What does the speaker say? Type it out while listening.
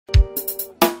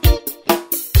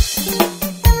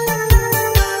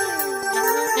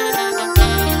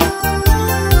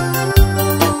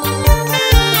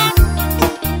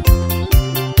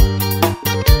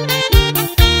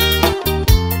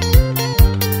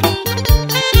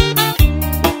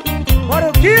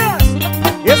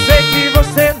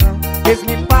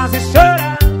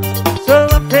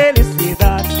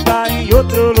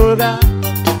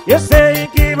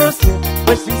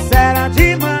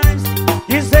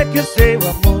sei que o seu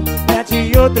amor é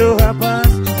de outro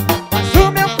rapaz, mas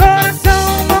o meu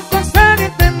coração não consegue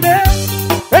entender.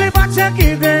 Ele bate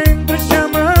aqui dentro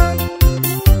chamando,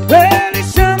 ele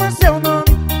chama seu nome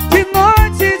de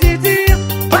noite e de dia,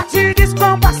 bate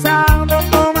descompassado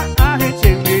como a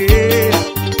gente vê.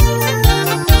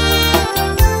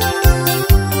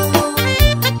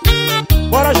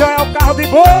 Bora, Joel, carro de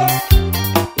boa.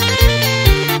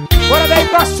 Bora daí,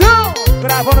 paixão,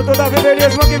 gravando toda a vida,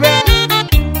 Elias Monkebel.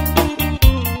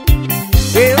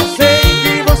 Eu sei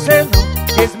que você não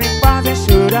quis me fazer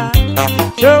chorar,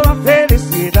 sua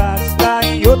felicidade está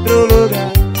em outro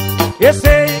lugar. Eu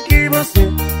sei que você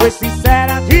foi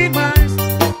sincera demais,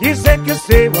 dizer que o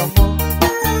seu amor,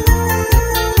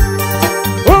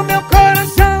 o meu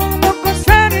coração não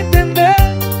consegue entender.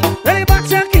 Ele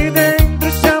bate aqui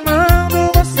dentro chamando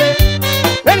você,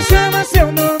 ele chama seu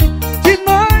nome de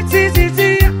noite e de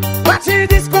dia, bate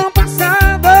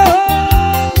descompassado.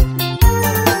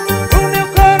 O meu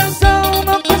coração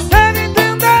não consegue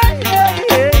entender.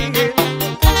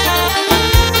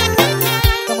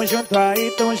 Tamo junto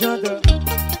aí, tamo junto,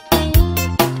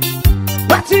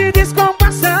 bate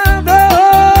descompassado.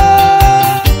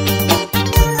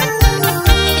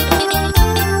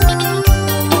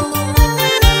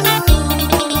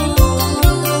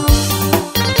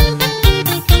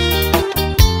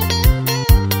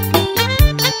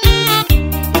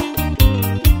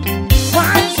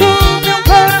 Mas o meu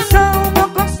coração não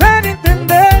consegue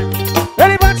entender.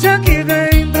 Ele bate aqui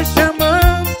dentro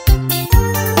chamando,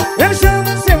 ele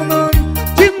chama seu nome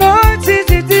de noite e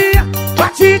de dia,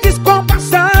 bate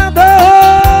descompassado.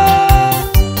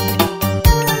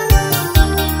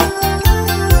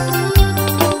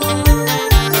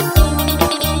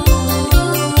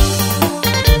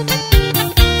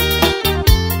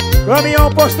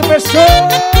 Caminhão posto pessoa.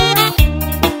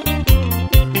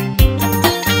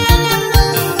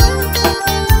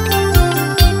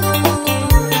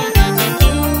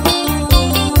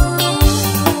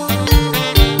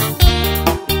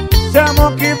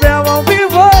 Chamou que bel ao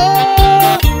vivo.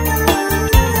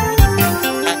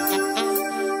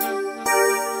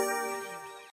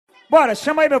 Bora,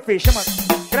 chama aí, meu filho, chama.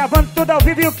 Gravando tudo ao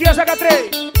vivo e o que é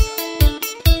H3.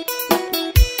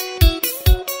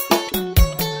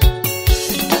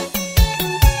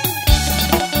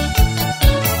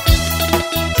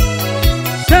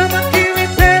 Chama que o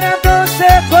imperador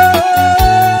chegou.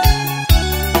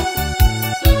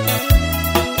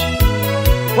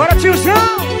 Bora,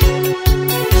 tiozão.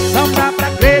 Não dá pra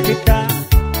acreditar,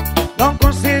 não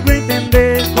consigo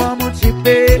entender como te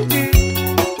perdi.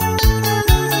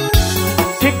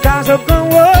 Se casou com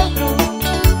outro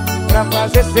pra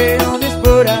fazer ciúmes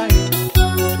por aí.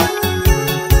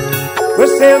 O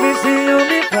seu vizinho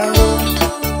me falou,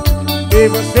 e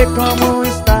você como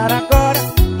estar agora?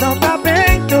 Não tá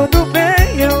bem, tudo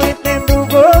bem, eu entendo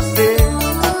você.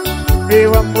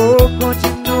 Meu amor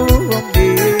continua o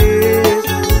mesmo.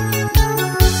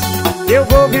 Eu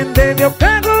vou vender meu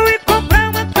carro e comprar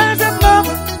uma casa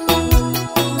nova.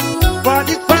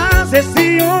 Pode fazer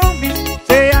ciúme,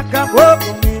 cê acabou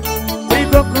comigo.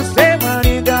 Brigou com seu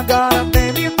marido, agora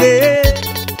vem me ver.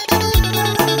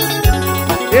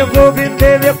 Eu vou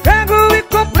vender meu carro e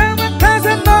comprar uma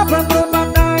casa nova do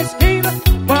lado da esquina.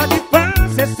 Pode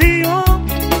fazer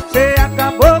ciúme, cê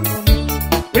acabou comigo.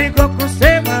 Brigou com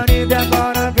seu marido,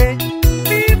 agora vem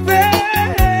me ver.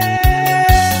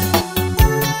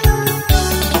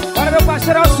 Para meu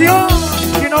parceiro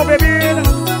Alcione, que não bebida,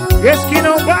 esse que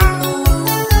não vai.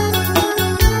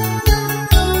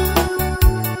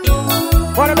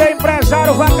 Bora meu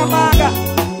empresário Vaca Maga.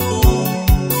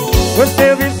 O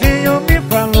seu vizinho me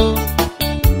falou,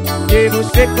 e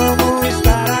você como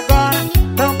estar agora?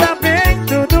 Não tá bem,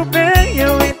 tudo bem,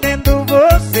 eu entendo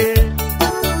você.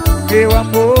 Meu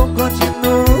amor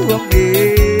continua o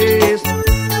mesmo.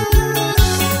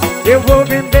 Eu vou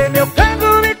vender meu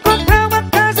carro e comprar uma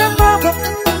casa nova.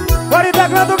 Bora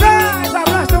integrando gás,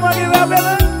 abraço do Monkebel,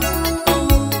 beleza?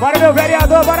 Bora meu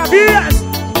vereador, bora Bias.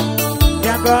 E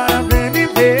agora vem me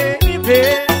ver, me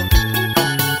ver.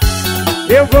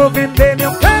 Eu vou vender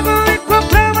meu carro e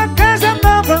comprar uma casa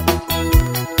nova.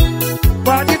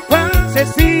 Pode fazer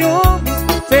ciúmes,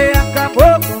 cê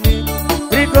acabou comigo.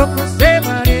 Brigou com seu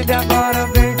marido e agora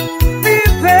vem me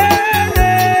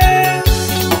ver.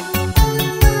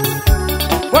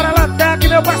 Bora lá, tá aqui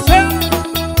meu parceiro.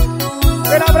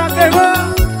 Pela abraço,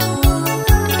 irmão.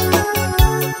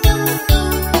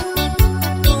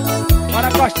 Bora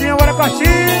Costinha, bora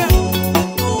Costinha.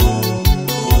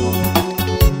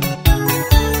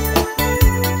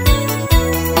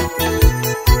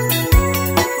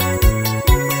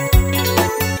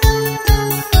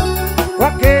 Com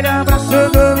aquele abraço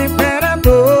do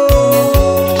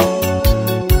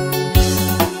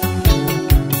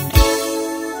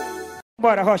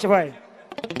Bora, Rocha, vai.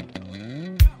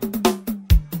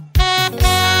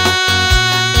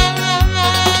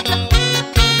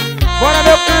 Bora,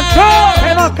 meu cantor,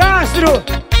 Renan Castro.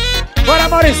 Bora,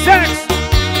 Mauricex.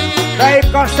 Daí,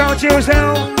 Costão,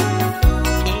 tiozão.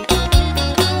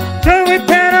 Tão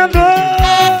imperador.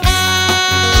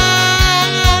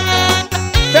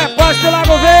 Depósito do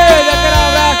Lago Verde, aquele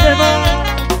abraço, irmão.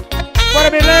 Bora,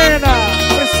 Milena,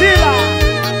 Priscila.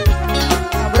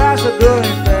 Abraço do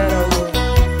imperador.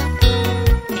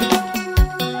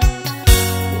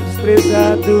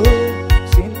 Desprezado,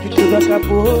 sinto que tudo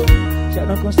acabou. Já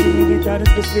não consigo evitar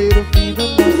esquecer o fim do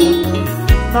nosso amor.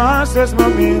 Nossos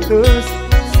momentos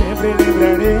sempre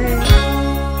lembrarei.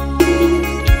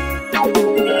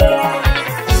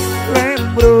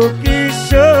 Lembro que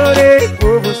chorei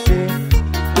por você.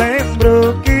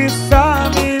 Lembro que só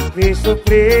me fez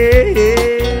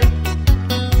sofrer.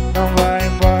 Não vai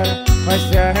embora, vai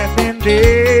se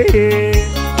arrepender.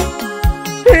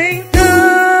 Então,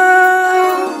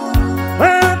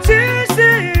 antes de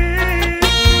ir,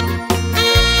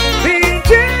 me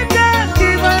diga que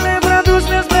vai lembrar dos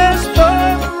meus beijos.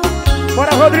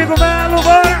 Bora, Rodrigo Melo,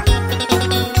 bora!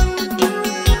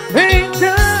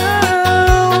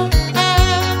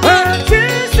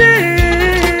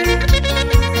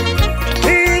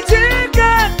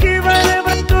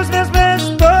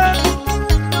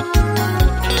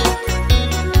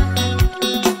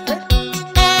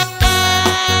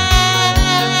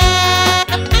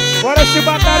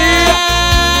 Bataria,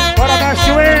 bora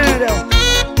Baixo Wendel,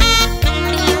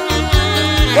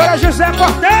 bora José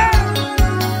Cortel.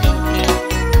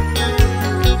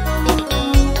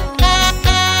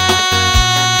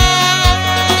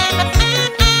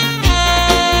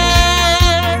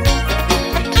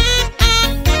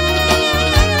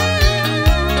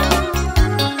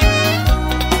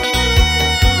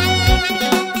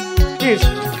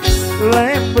 Isso.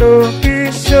 Lembro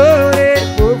que chorei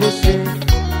por você.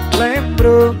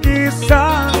 Lembro que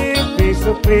só me fez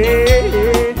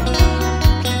sofrer.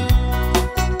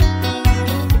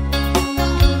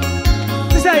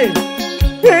 Diz aí.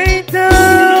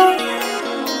 Então,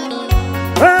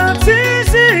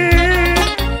 antes de ir,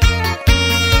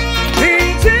 me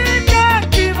diga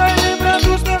que vai lembrar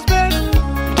dos meus beijos.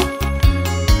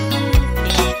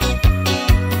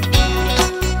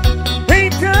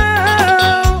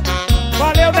 Então,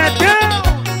 valeu, Betão.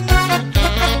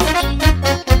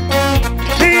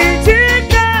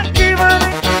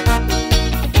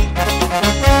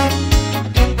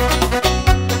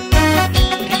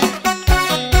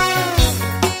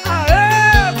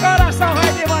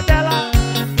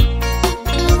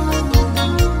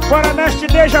 Bora, mestre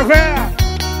Deja Véia.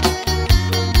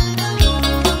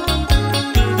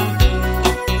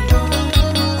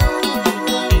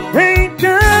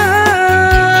 Então,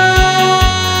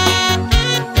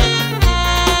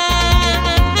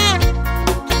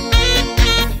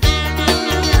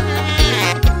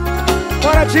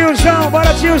 bora, tiozão,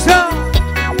 bora, tiozão.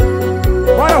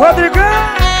 Bora, Rodrigão.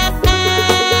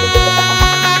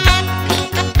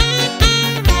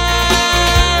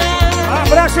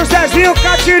 Abraço, Zezinho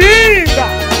Catiringa.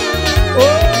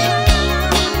 Oh.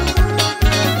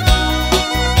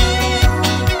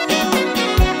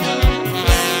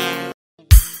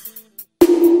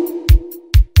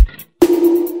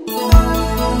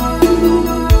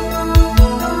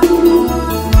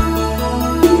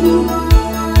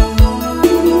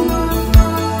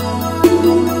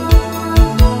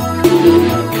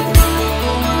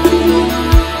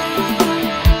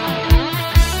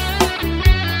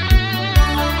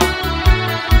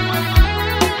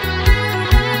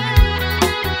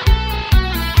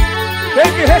 Tem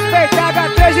que respeitar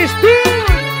H3 Estúdio.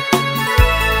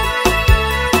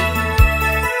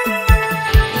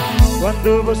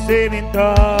 Quando você me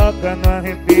toca, não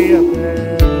arrepia a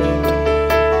pele.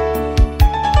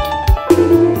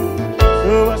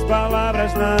 Suas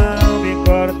palavras não me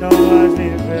cortam, mas me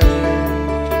ferem.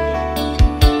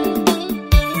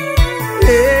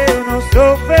 Eu não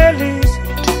sou feliz,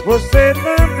 você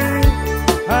também.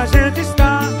 A gente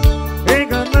está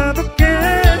enganando quem?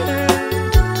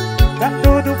 Tá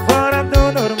tudo fora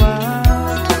do normal.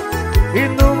 E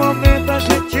no momento a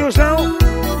gente usa um.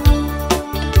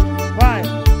 Vai,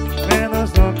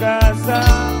 menos no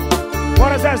casal.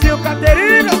 Bora, Zezinho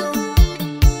Caterina.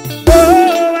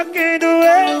 Boa quem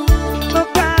doeu no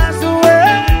casal.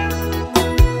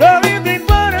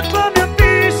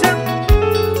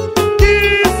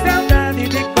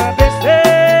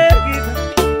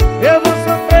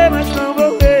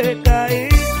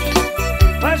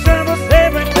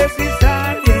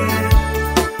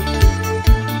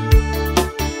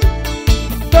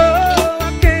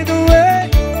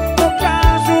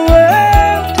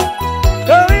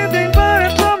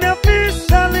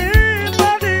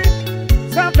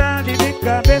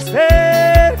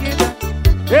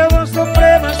 Eu vou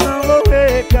sofrer, mas não vou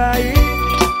recair.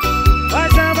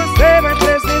 Mas já você vai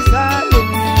precisar de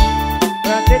mim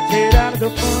pra te tirar do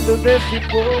fundo desse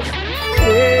poço.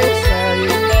 Esse aí.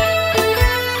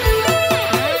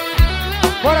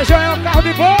 Bora, Joel, carro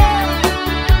de bola.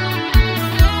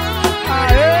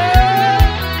 Aê!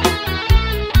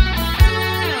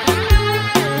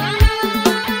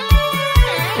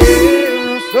 Eu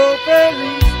não sou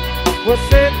feliz,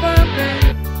 você também.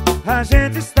 A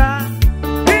gente está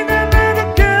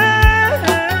entendendo que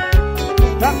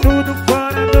tá tudo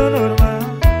fora do normal.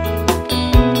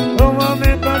 No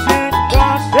momento a gente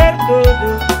pode ser tudo.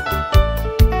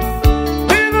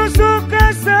 E nosso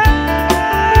casal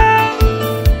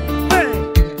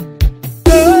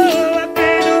doa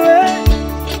quem doer.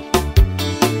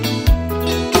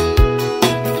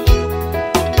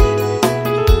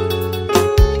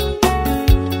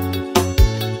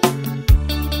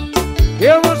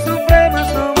 Eu vou sofrer,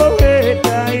 mas não vou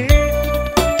recair.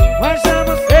 Mas já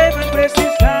você vai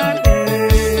precisar de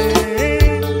mim.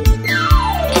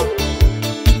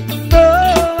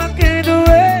 Doa quem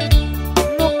doer,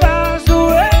 no caso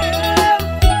eu.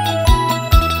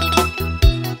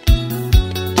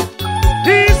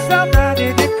 De saudade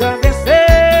de convencer.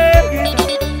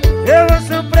 Eu vou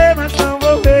sofrer, mas não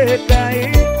vou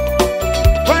recair.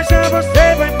 Mas já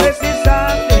você vai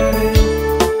precisar de mim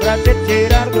pra te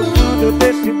tirar do fundo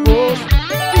desse poço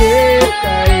que eu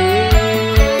caí.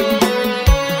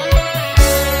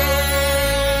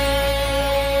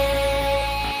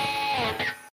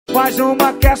 Mais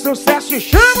uma que é sucesso e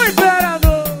chama o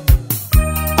imperador.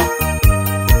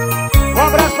 Um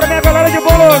abraço pra minha galera de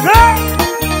Bologão.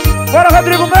 Bora,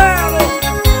 Rodrigo Melo.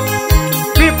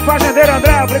 Pipo Fazendeiro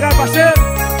André, obrigado, parceiro.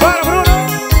 Bora, Bruno.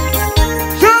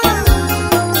 Chama.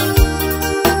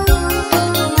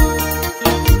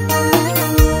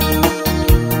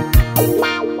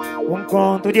 Um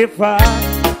conto de fadas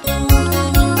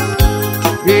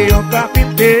e um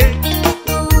carpinteiro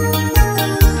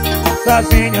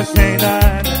sozinho sem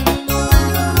nada,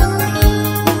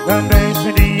 também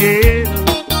sem dinheiro.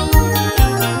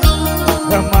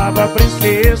 Amava a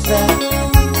princesa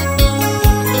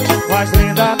mais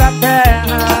linda da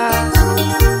terra,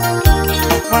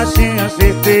 mas tinha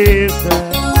certeza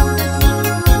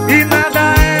e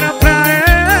nada era pra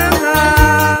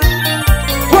ela.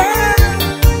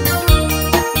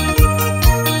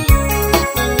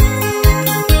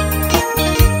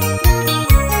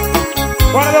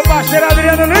 Bora, meu parceiro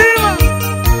Adriano Lima.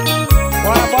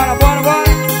 Bora, bora, bora,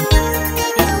 bora.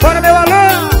 Bora, meu Alô.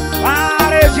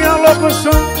 Arezinha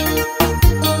locução.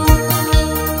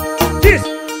 Diz.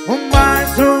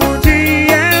 Mais um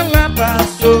dia ela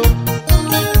passou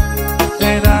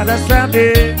sem nada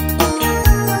saber.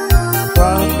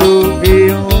 Quando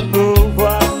viu um novo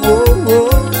amor,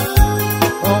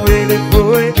 com ele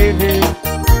foi viver.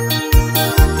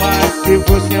 Mas se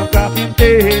fosse um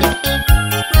carpinteiro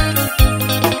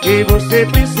e você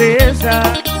princesa,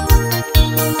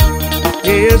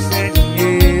 eu sem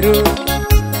dinheiro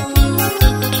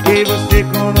e você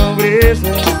com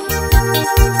nobreza,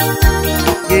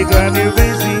 igual meu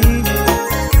benzinho.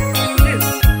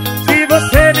 Se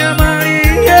você me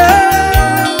amaria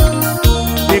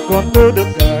e com todo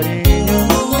carinho,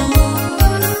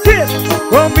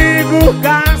 comigo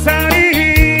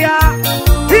casaria.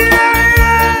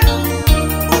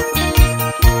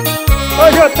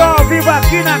 Hoje eu tô ao vivo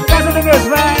aqui na casa dos meus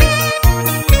velhos,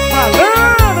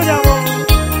 falando de amor.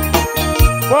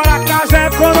 Bora, casa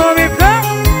econômica.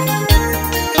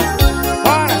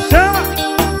 Bora, chama.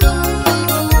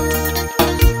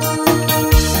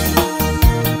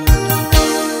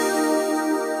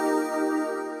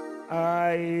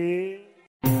 Aí.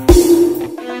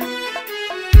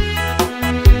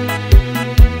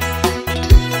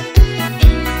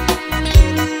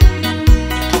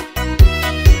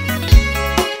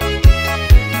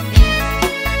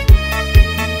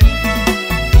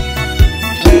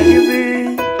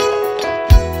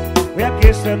 Me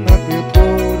aqueça no teu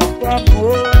corpo,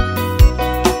 amor.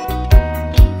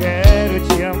 Quero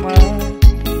te amar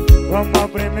como a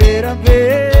primeira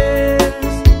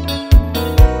vez.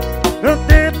 No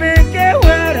tempo em que eu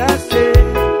era ser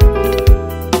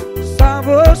só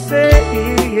você e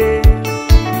eu,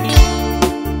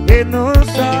 e nos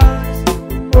sóis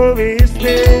o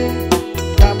mistério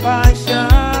da paixão.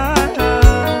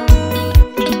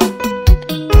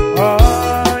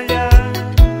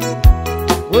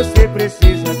 Você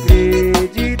precisa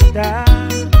acreditar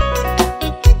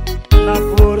na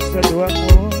força do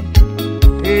amor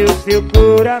e o seu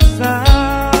coração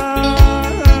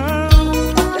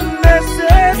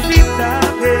necessita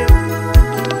ver.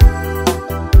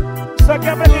 Só que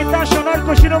é pra quem tá chorando,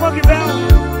 curtindo o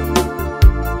Monkebel.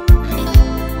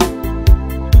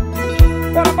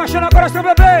 coração,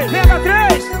 bebê, vem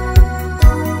H3.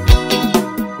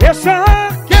 Eu só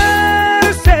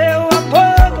quero seu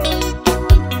amor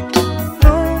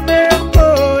no meu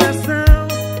coração.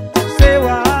 Seu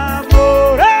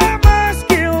amor é mais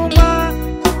que uma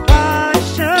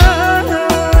paixão.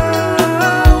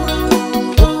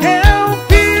 O que eu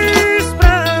fiz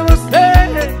pra você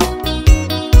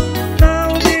não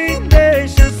me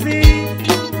deixa assim.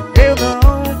 Eu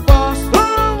não posso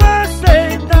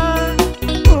aceitar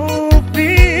o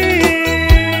fim.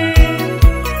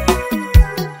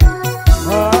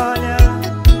 Olha,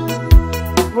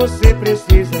 você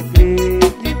precisa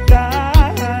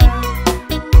acreditar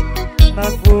na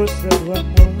força do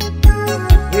amor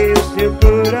e o seu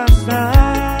coração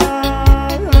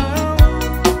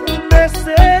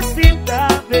necessita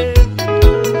ver.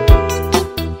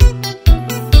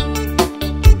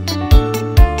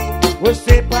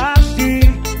 Você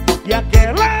partir e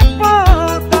aquela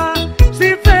porta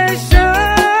se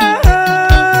fechar.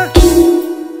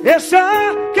 Eu só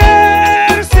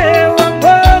quero seu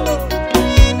amor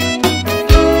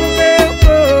no meu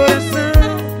coração.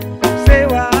 Seu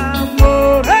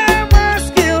amor é mais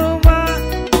que uma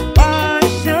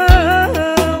paixão.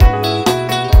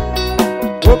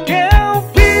 O que eu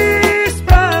fiz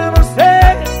pra você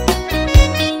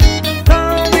não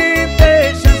me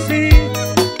deixa assim.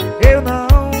 Eu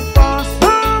não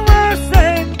posso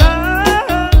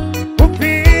aceitar o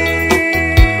fim.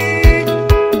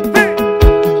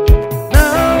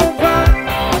 Não vai,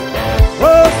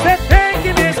 você tem que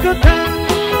me escutar.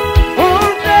 Oh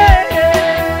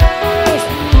Deus,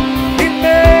 me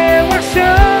deu a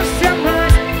chance a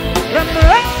mais pra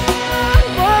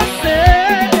amar você.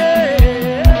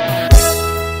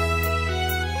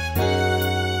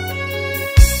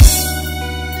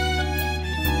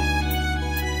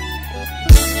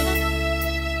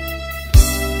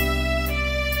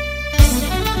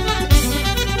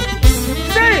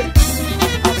 Sim!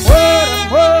 Amor,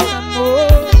 amor,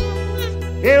 amor,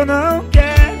 eu não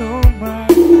quero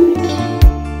mais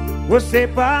você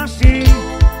partir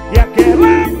e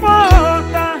aquela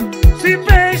porta se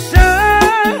fechar.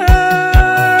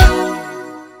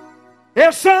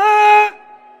 Eu só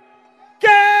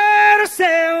quero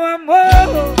seu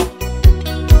amor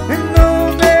no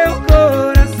meu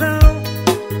coração.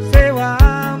 Seu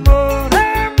amor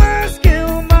é mais que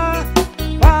uma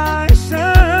paixão.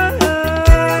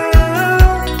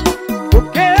 O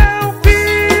que eu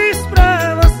fiz pra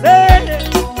você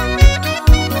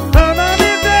não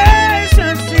me deixa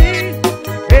assim.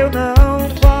 Eu não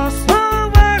posso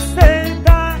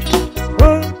aceitar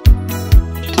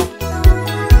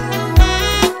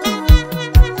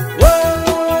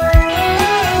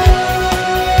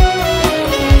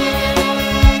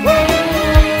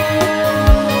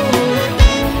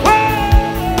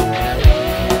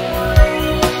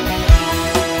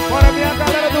Bora, minha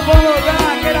galera do bom lugar,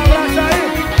 aquele abraço aí.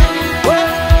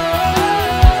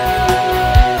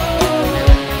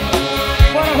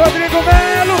 Bora, Rodrigo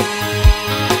Melo.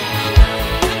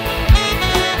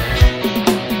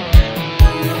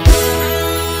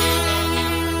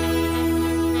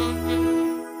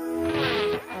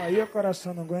 Aí o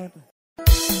coração não aguenta.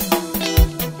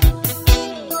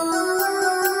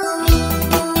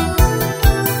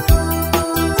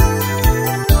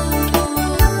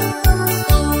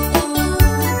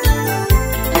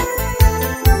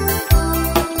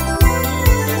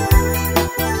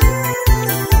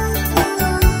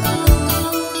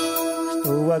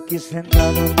 Estou aqui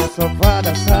sentado no sofá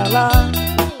da sala,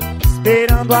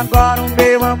 esperando agora o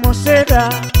meu amor chegar.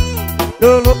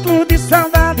 Tô louco de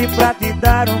saudade pra te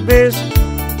dar um beijo,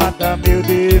 mata meu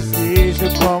desejo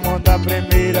como da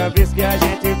primeira vez que a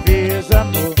gente fez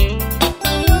amor.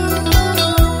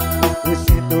 Eu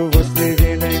sinto você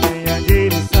vindo em minha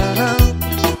direção,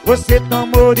 você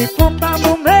tomou de conta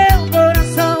do meu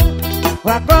coração.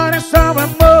 Agora é só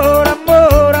amor,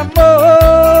 amor,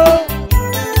 amor.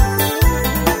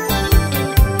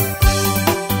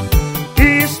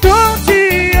 Estou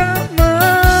te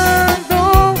amando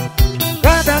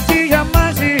cada dia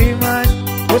mais e mais.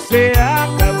 Você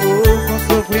acabou com o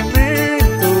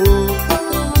sofrimento.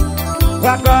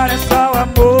 Agora é só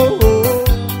amor.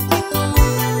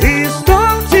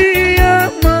 Estou te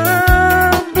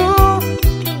amando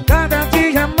cada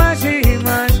dia mais e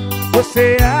mais.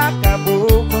 Você acabou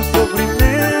com o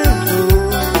sofrimento.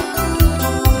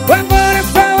 Agora é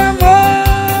só amor.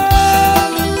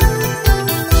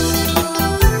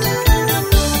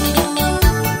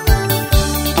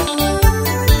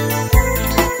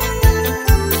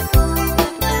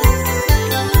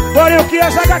 Bora, o que é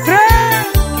H3?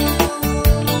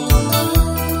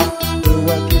 Estou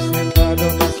aqui sentado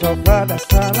no sofá da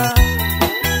sala,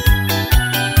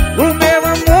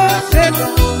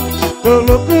 Tô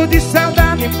louco de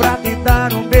saudade pra te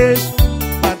dar um beijo,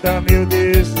 mata meu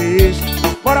desejo.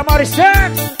 Bora, Maurício,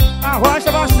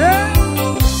 arrocha você.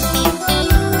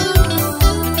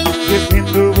 Eu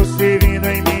sinto você vindo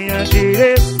em minha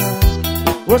direção.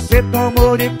 Você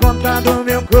tomou de conta do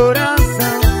meu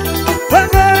coração.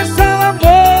 Agora é só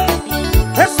amor,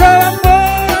 é só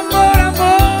amor, amor,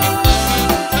 amor.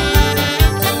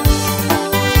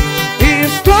 E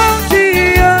estou te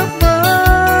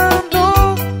amando,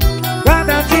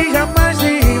 cada dia mais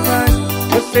e mais.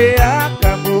 Você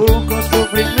acabou com o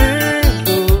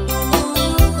sofrimento.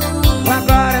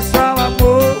 Agora é só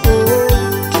amor.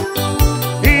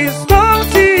 E estou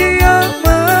te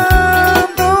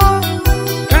amando,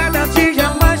 cada dia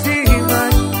mais e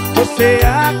mais. Você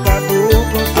acabou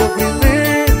com o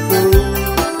sofrimento.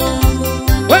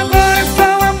 Agora é só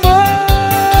amor.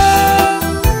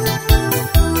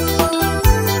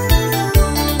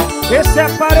 Esse é a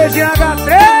parede H3,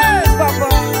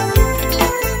 papai.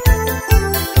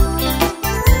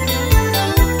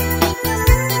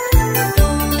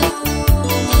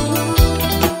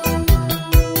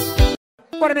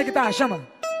 Bora, minha guitarra, chama.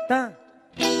 Tá.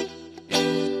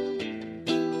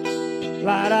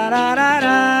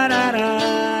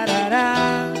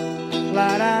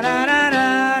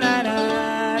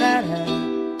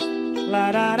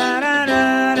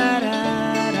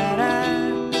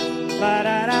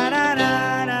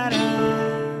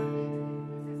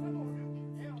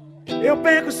 Eu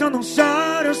perco, eu não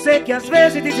choro. Eu sei que às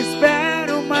vezes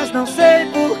desespero, mas não sei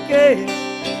porquê.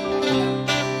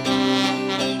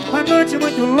 Uma noite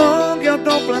muito longa, eu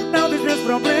tô plantando os meus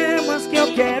problemas que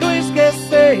eu quero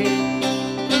esquecer.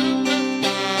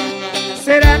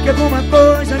 Será que alguma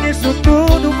coisa nisso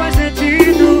tudo faz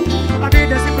sentido? A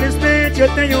vida é simplesmente, eu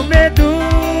tenho medo.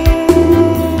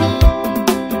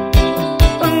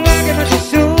 Lágrimas de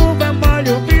chuva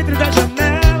molham o vidro da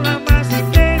janela, mas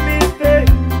ninguém me vê.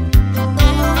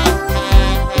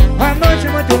 Uma noite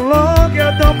muito longa,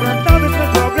 eu tô plantando os meus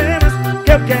problemas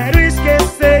que eu quero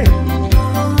esquecer.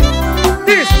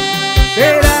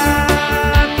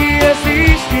 Será que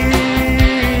existe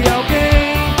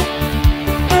alguém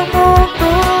no mundo?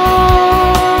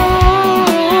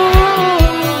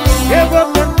 Eu vou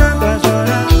cantando a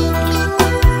chorar,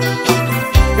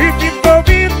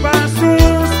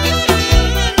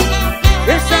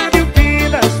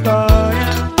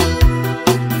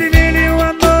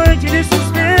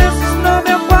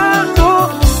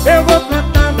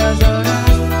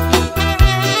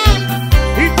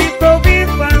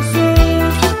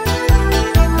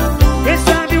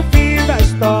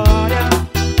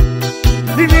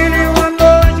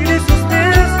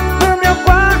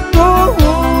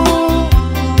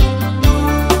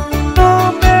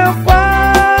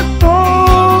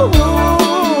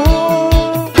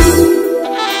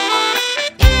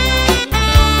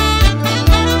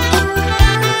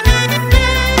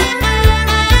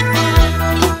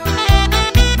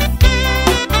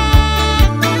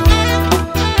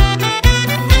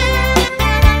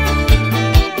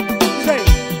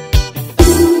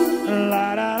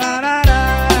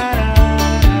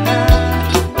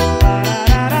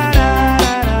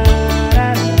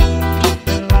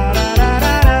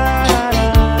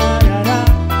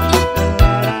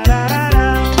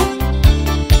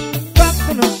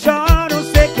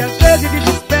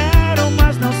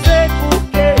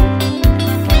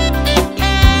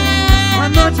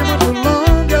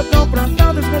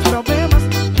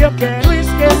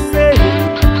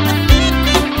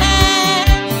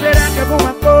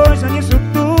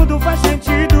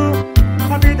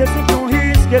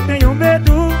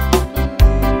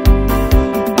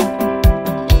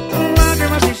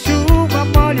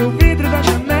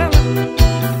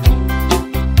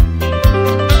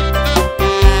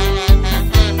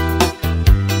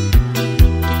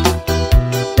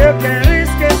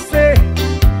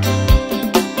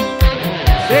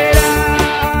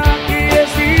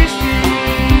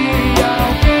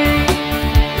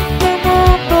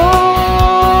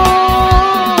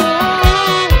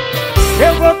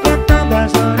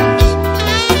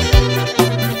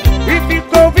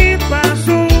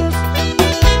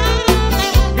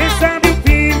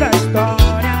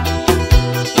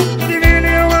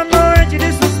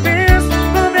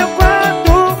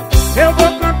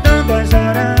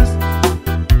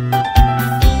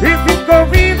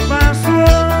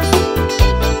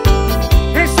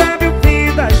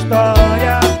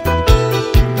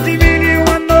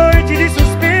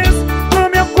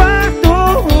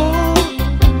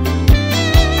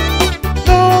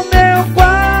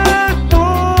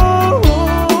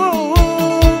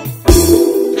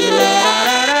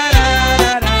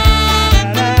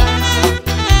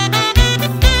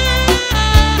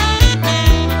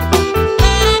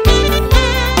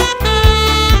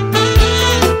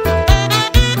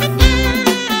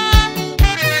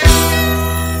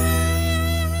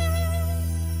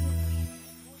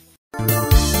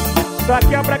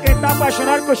 aqui é pra quem tá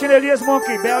apaixonado curtindo Elias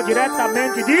Monkebel,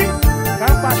 diretamente de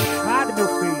Campachado, meu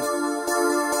filho.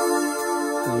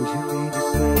 Hoje me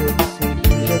disseram que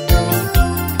seja bom.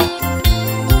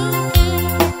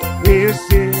 Eu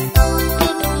sei,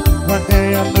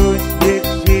 mantém a noite de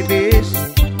te beijo.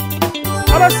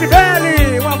 Alô,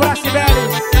 Sibeli, um abraço, Sibeli.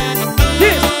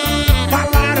 Diz,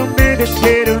 falaram bem do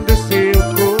cheiro do seu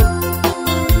corpo.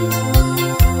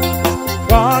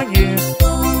 Conheço,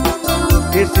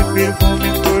 esse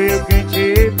perfume foi eu quem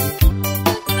te dei.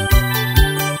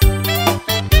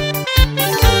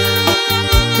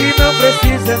 E não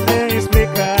precisa nem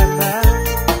explicar nada.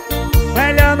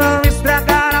 Melhor não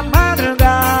estragar a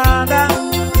madrugada.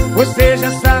 Você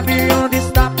já sabe onde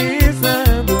está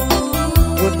pisando.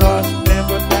 O nosso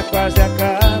tempo tá quase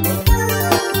acabando.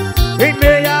 Em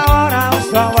meia hora o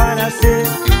sol vai nascer.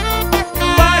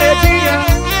 Paredinha,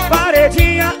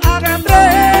 paredinha,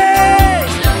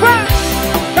 AGRADEÇEMOS.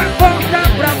 Da porta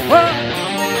pra fora,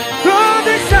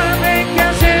 todos sabem que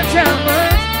a gente ama.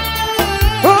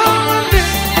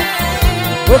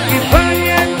 O que vai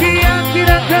é que aqui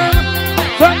na cama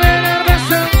sua melhor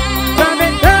versão tá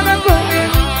deitada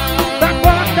comigo. Da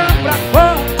porta pra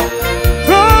fora,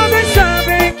 todos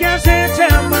sabem que a gente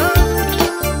ama.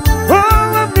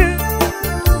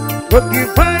 O que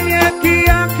vai é que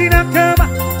aqui na cama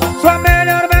sua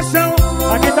melhor versão.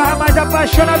 A guitarra mais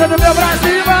apaixonada do meu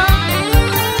Brasil.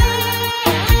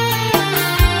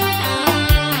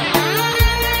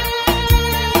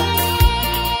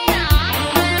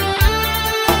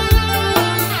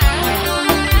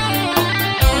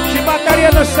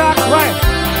 Bateria no saco, vai!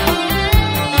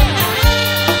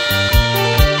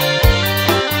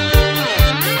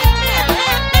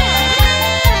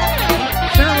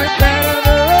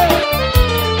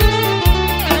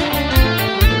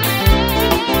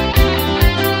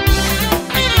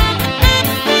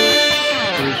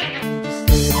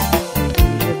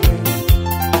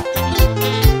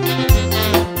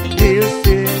 Eu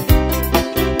sei,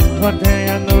 mantém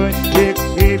a noite de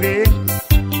te ver.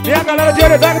 E a galera de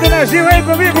Ouro do Nezinho aí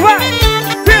comigo, vai!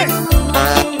 Vem!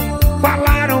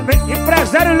 Falaram bem,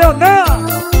 empresário Leonão.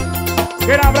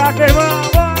 Aquele abraço, irmão,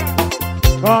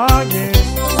 bora!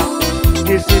 Conheço,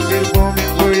 esse perfume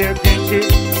foi eu quem te...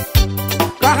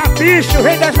 Carrapicho,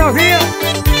 rei das novinhas.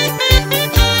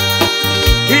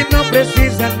 E não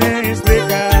precisa nem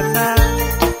explicar nada.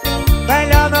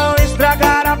 Melhor não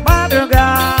estragar a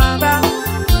madrugada.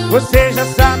 Você já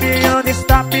sabe onde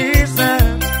está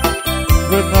pisando.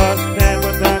 O nosso tempo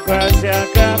tá quase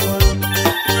acabando.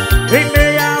 Em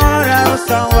meia hora o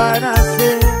sol vai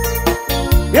nascer.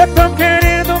 Eu tô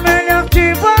querendo o melhor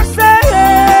de você.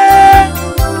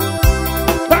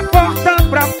 Da porta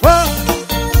pra fora,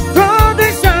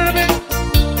 todos sabem.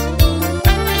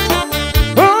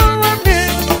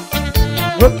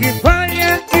 Amigo, o que vai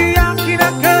é que aqui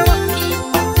na cama.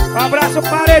 Abraço,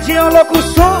 paredinha, louco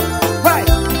som. Vai,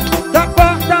 da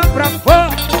porta pra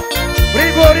fora,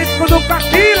 frigorífico do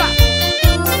Capila.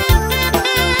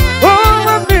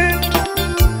 Amigo,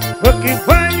 o que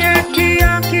vai é que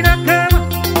aqui na cama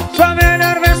sua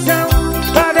melhor versão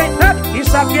tá deitado.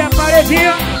 Isso aqui é a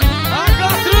paredinha.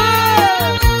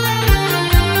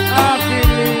 Ah,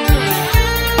 filhinho.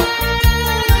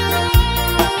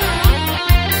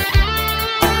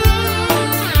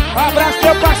 Abraço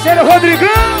meu parceiro Rodrigão.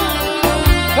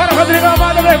 Bora, Rodrigão,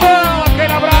 manda meu irmão.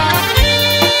 Aquele abraço.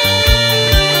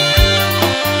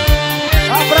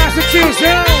 Abraço,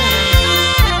 tiozão.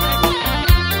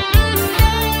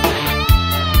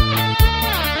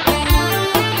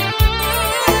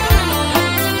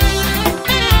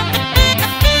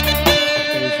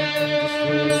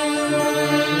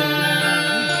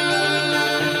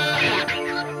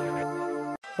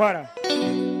 Bora.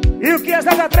 E o que é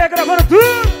Zé 3 gravando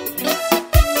tudo?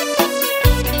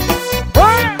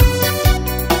 Bora.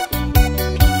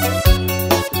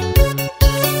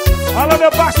 Alô,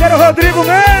 meu parceiro Rodrigo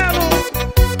Melo.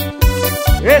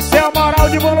 Esse é o moral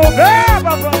de bom lugar,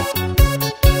 papai.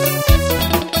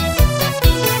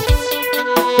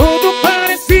 Tudo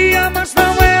parecia, mas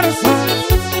não era um sonho.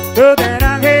 Tudo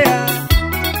era real.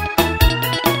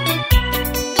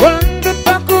 Quando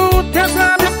toco o teus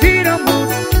lábios viram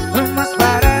mundo, mas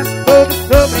parece todo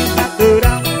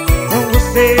sobrenatural. Com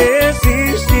você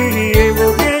existe e eu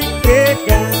vou me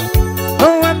entregar.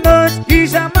 Uma noite que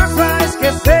jamais vai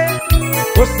esquecer.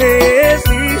 Você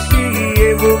existe e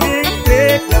eu vou me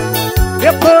entregar.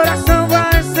 Meu coração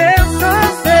vai ser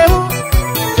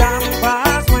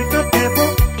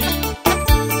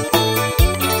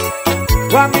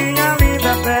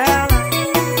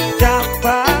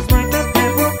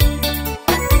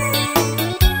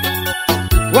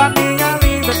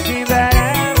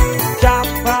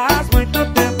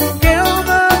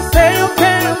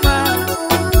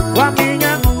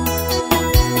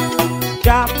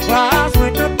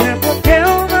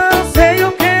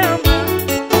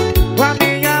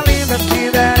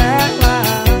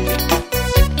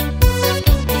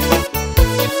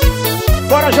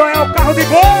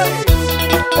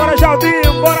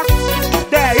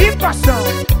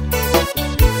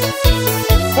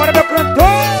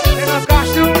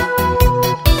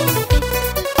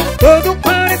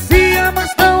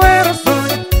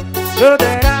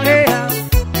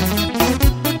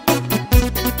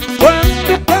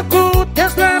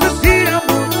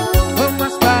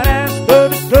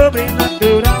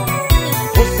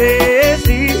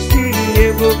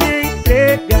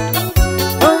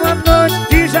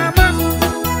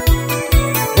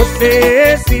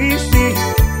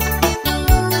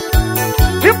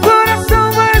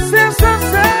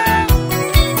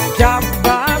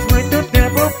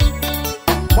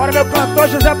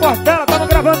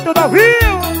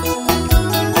ouviu?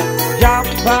 Já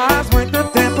faz muito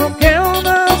tempo que eu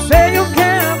não sei o que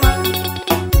é amar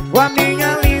com a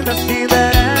minha linda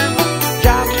Cinderela.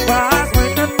 Já faz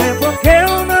muito tempo que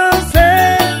eu não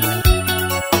sei.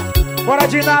 Bora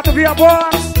de nada, via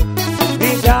voz.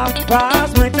 E já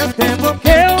faz muito tempo que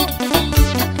eu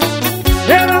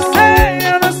não sei,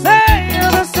 eu não sei,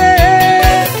 eu não sei.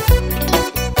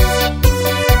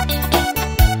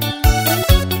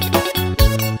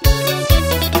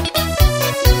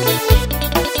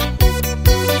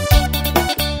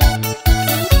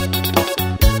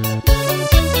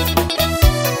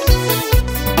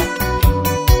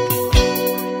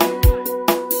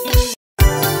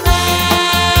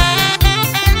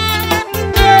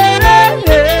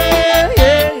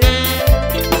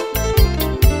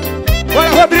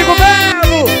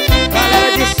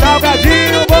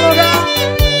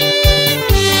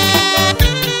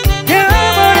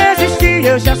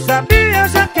 Eu já sabia,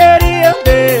 já queria, eu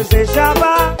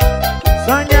desejava,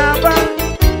 sonhava,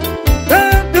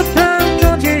 tanto, tanto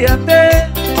um dia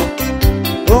ter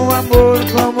um amor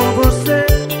como você.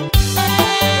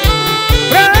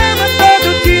 Pra amar todo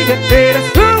dia, ter a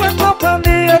sua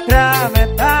companhia, outra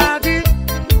metade,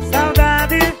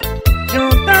 saudade,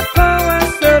 junta com a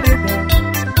solidão,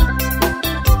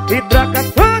 e troca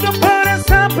tudo por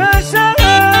essa paixão.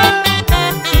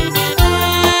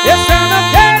 Eu só não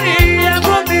queria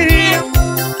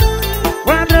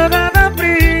madrugada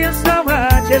fria, só uma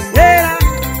besteira,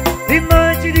 de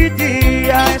noite e de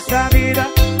dia, essa vida.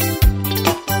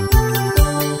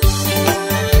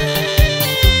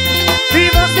 Se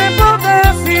você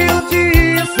pudesse um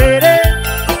dia serei,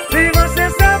 se você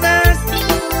soubesse,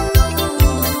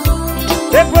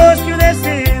 depois que o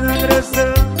destino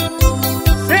traçou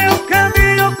seu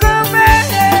caminho com meu,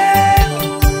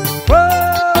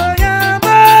 foi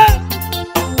amor,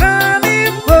 pra mim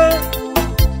foi.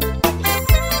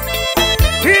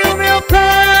 E o meu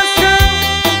coração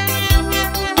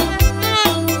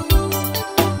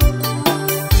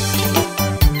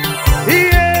e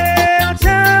eu te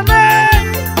amei,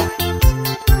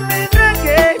 me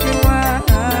entreguei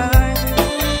demais.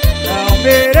 Não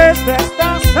mereço esta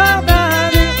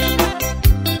saudade,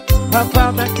 a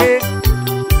falta que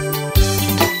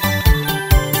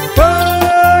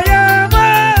foi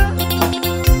amor,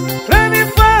 pra mim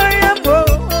foi amor.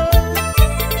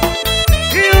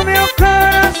 E o meu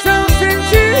coração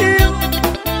sentiu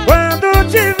quando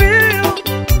te viu.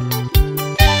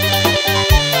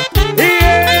 E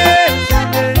eu te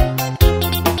amei,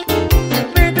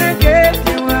 me entreguei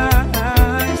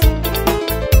demais.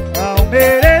 Não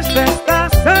mereço esta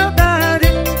saudade.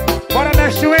 Bora na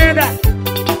chuenda,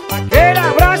 aquele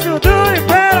abraço do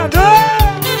imperador.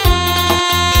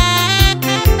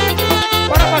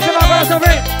 Bora apaixonar o coração,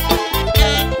 vem.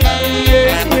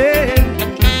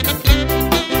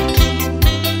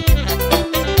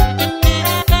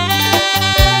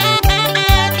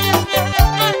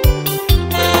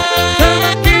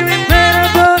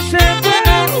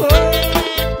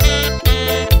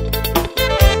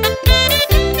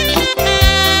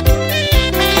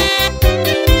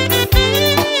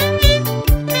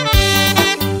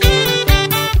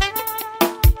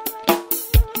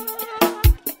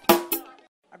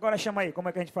 Agora chama aí, como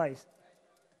é que a gente faz?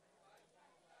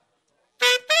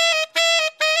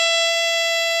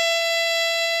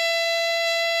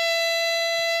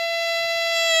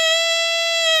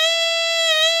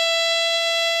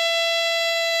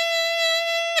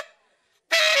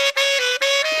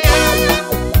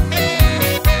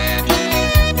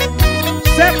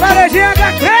 Sertanejinha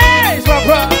H3,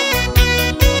 vovó.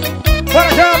 Bora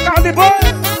jogar o carro de boi.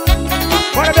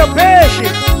 Bora meu peixe.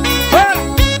 Bora.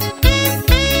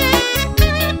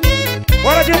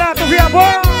 Bora de Nato, via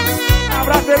boa.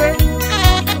 Abraço, bebê.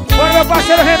 Bora meu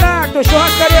parceiro Renato,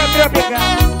 churrascaria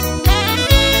tropical.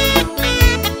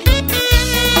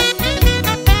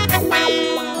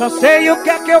 Não sei o que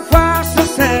é que eu faço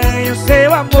sem o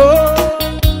seu amor.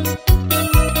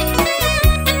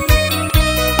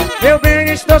 Eu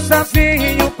bem estou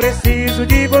sozinho, preciso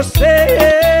de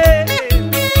você.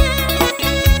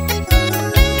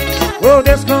 Oh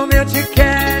Deus, como eu te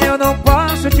quero, eu não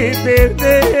posso te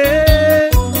perder.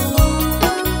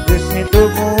 Eu sinto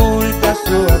muito a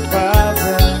sua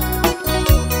falta,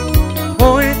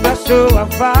 muito a sua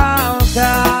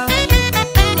falta.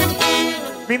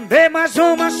 Me dê mais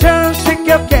uma chance que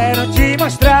eu quero te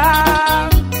mostrar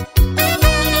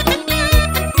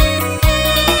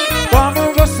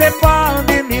como você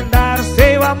pode me dar o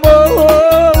seu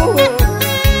amor.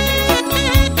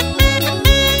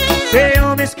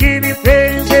 Ciúmes que me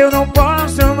fez eu não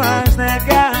posso mais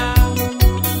negar,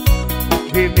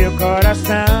 e meu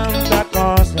coração tá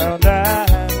com saudade.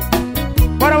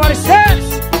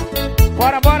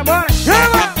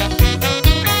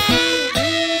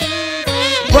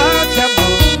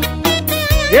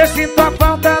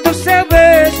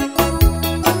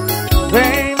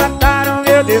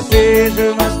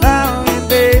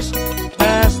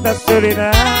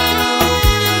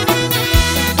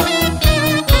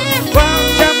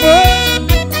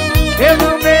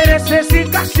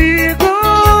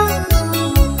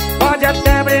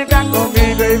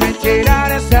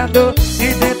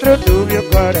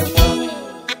 coração.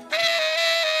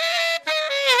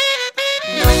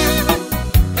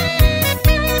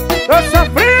 Tô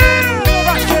sofrendo,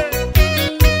 você.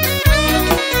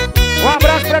 Um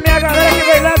abraço pra minha galera que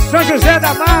veio lá de São José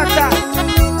da Mata.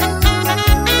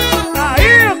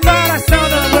 Aí o coração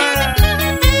do André.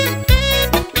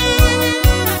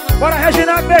 Bora,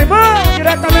 Reginaldo, meu irmão,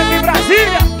 diretamente em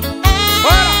Brasília.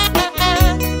 Bora.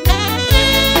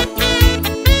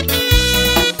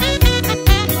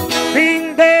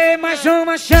 Me dê mais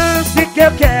uma chance que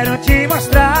eu quero te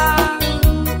mostrar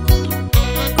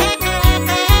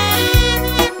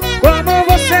como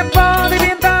você pode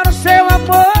me dar o seu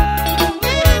amor.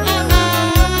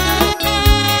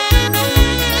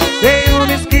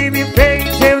 Ciúmes que me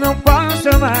fez, eu não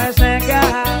posso mais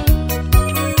negar.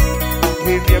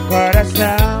 E meu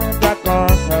coração tá com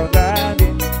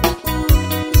saudade,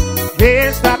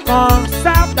 está com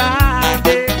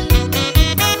saudade.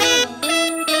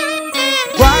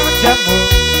 Guarde amor,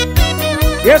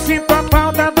 eu sinto a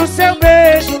falta do seu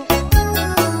beijo.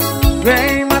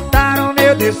 Vem matar o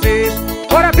meu desejo.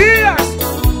 Bora, Bias!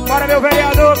 Bora, meu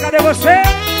vereador, cadê você?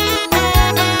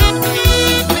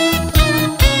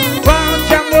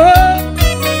 Guarde amor,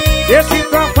 eu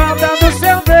sinto a falta do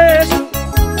seu beijo.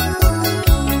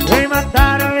 Vem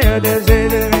matar o meu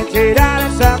desejo, vem tirar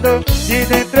essa dor de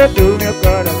dentro do meu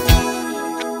coração.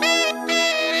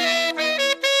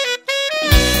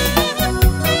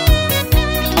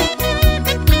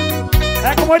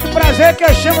 É com muito prazer que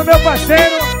eu chamo meu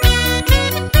parceiro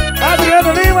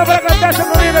Adriano Lima pra cantar essa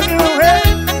comida aqui no Rei.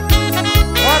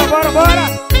 Bora, bora,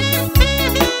 bora!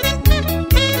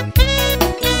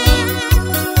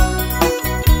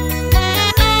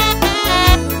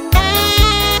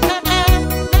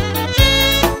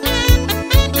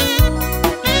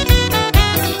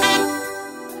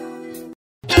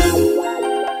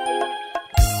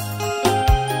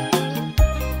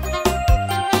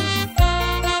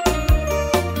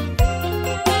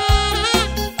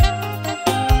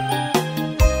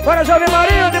 Bora, Jovem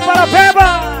Marinho de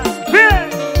Parapeba! Vem!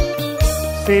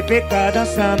 Se ficar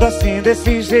dançando assim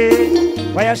desse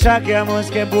jeito, vai achar que a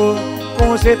música é boa, com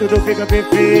você tudo fica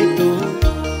perfeito.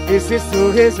 Esse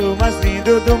sorriso mais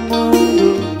lindo do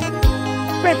mundo.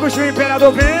 Vem, puxa o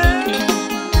imperador, vem!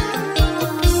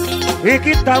 E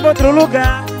que tal outro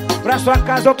lugar, pra sua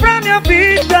casa ou pra minha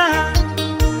vida?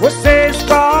 Você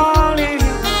escolhe.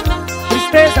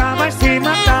 Tristeza vai se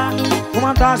matar,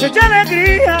 uma dose de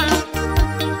alegria.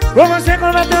 Com você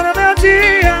completando meu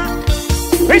dia.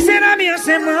 Vem ser a minha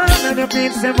semana, meu fim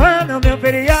de semana, meu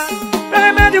feriado. Meu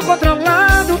remédio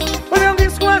controlado, o meu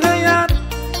disco arranhado.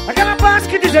 Aquela paz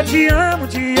que diz eu te amo,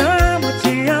 te amo,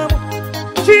 te amo.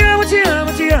 Te amo, te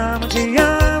amo, te amo, te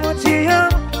amo, te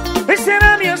amo. Vem ser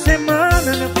a minha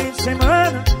semana, meu fim de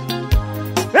semana.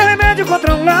 Meu remédio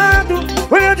controlado,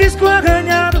 o meu disco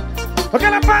arranhado.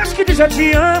 Aquela paz que diz eu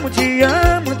te amo, te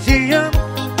amo, te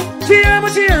amo. Te amo,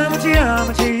 te amo, te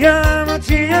amo, te amo,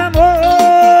 te amo.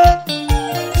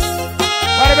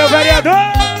 Bora, meu vereador.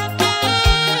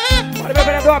 Bora, meu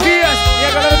vereador Abias. E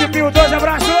a galera de Pio 12,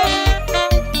 abraço.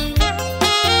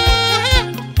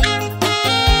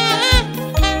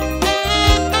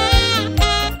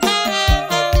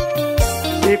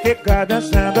 Se ficar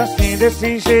dançando assim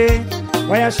desse jeito,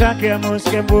 vai achar que a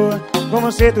música é boa, com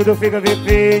você tudo fica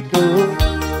perfeito.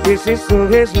 Esse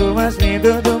sorriso mais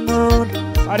lindo do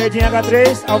mundo. Paredinha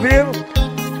H3, ao vivo.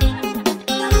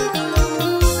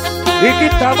 E que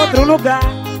tal outro lugar,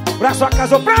 pra sua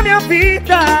casa ou pra minha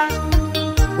vida?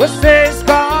 Você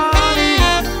escolhe.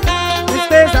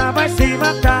 Tristeza vai se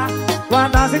matar, com a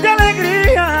dose de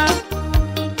alegria.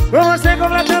 Com você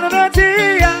completando meu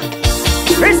dia.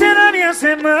 Vem ser a minha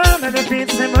semana, meu fim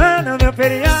de semana, meu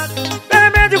feriado. Meu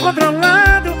remédio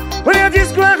controlado, o meu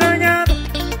disco arranhado.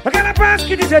 Aquela paz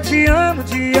que diz eu te amo,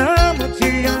 te amo,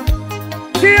 te amo.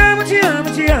 Te amo, te amo,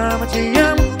 te amo, te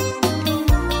amo.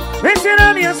 Vem ser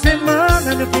a minha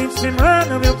semana, meu fim de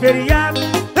semana, meu feriado.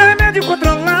 Meu remédio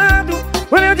controlado,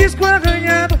 o meu disco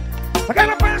arranhado.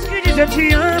 Aquela paz que diz eu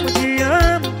te amo, te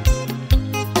amo.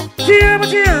 Te amo,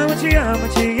 te amo, te amo,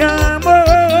 te amo.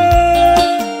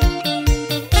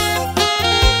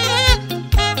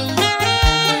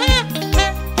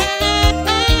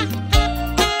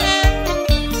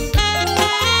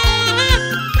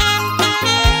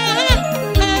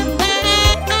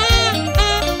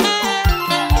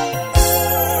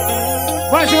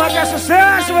 Mais uma que é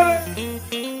sucesso, bebê.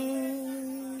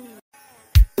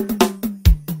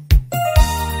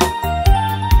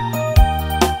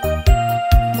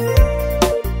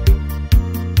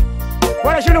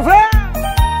 Bora, Gino, vem!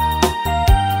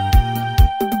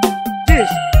 Diz: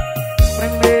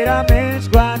 primeiramente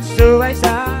guarde suas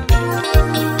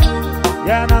armas,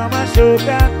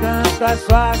 tanto as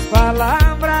suas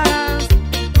palavras.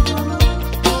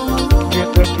 Eu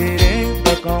tô querendo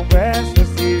a conversa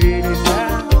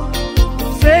civilizada.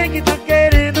 Sei que tá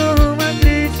querendo uma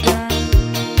crítica,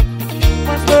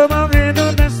 mas tô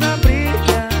movendo nessa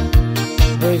briga.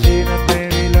 Hoje não tem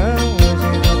vilão, hoje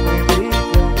não tem briga.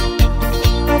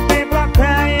 Não tem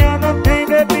plateia, não tem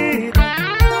bebida.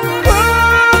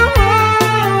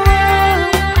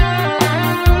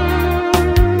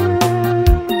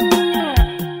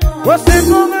 Você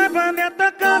com raiva me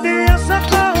atacando e eu só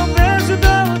com um beijo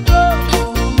doutor.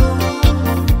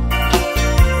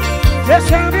 Você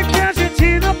sabe que a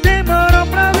gente não tem moral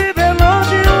pra viver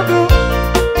longe um do outro.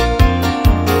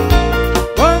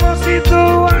 Como se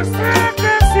duas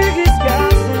facas se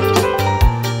riscassem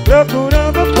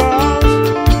procurando pós.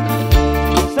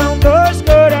 São dois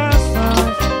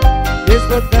corações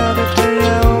disputando quem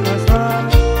é o mais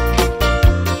forte.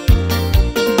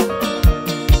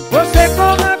 Você com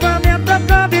raiva me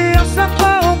atacando e eu só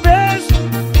com um beijo.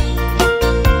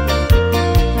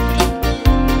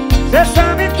 Você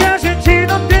sabe que a gente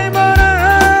não tem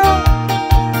moral.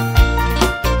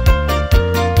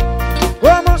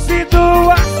 Como se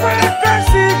duas facas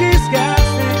se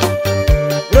riscassem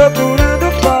procurando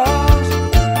pós.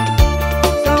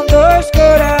 São dois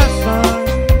corações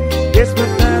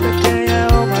disputando quem é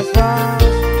o mais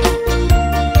forte.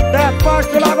 Depois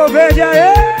do Lago Verde,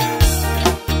 aê!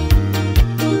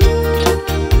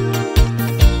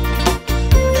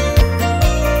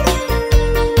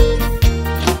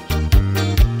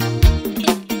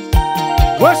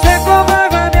 Você com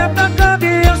raiva me atacando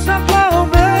e eu só com um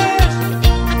beijo.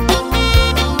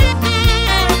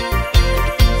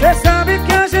 Você sabe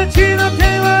que a gente não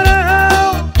tem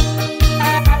moral.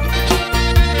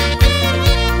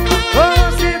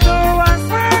 Como se duas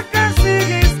facas se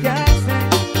riscassem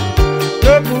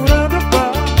procurando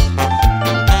pós.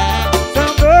 São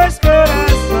dois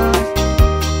corações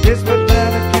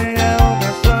disputando quem é o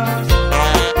mais forte.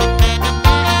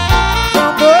 São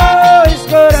dois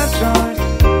corações.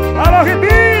 Alô,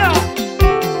 Ribinha,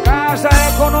 Casa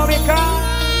Econômica.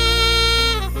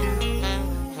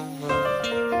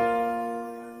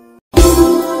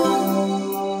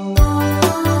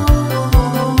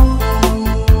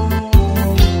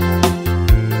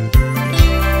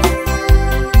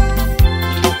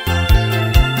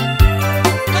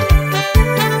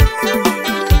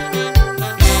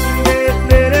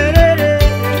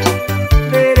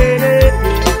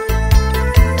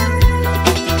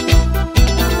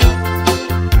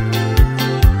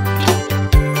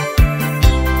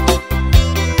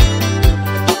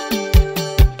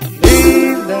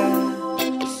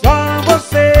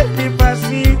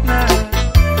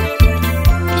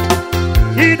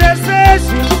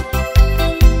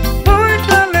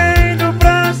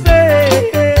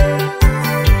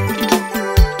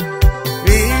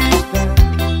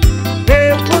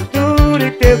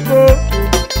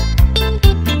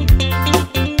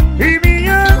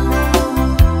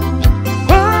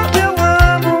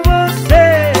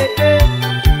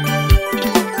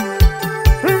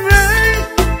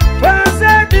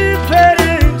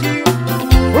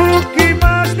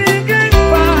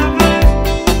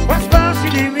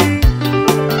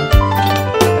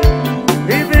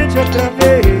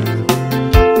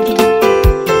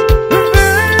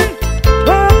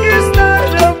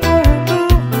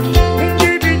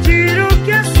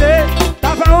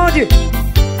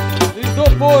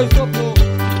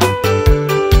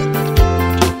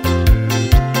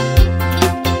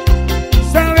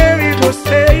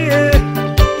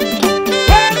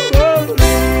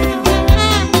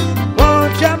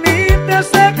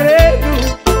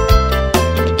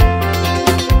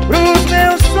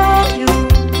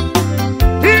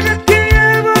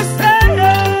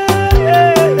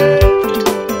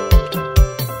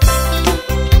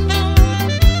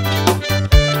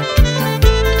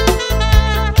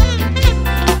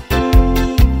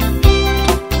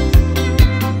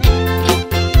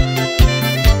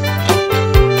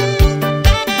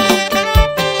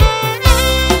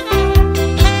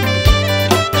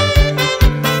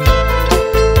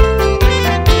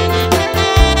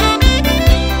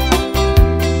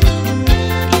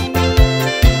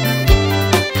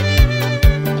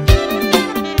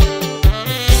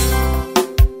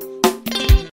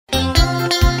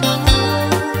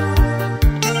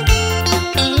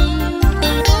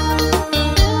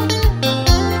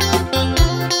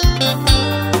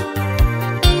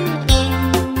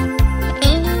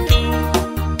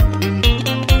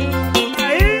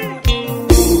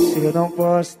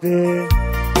 posso ter.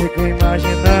 Fico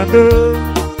imaginando,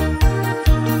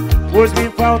 pois me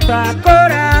falta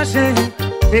coragem.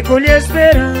 Fico lhe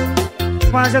esperando,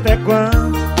 Mas até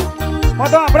quando?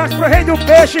 Manda um abraço pro rei do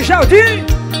peixe, Jardim.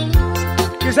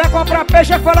 Quiser comprar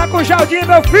peixe, é falar com o Jardim,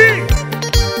 meu filho.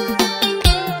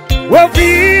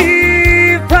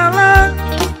 Ouvi falar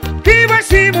que vai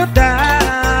se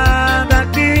mudar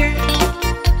daqui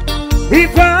e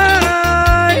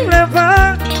vai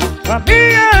levar a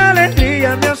minha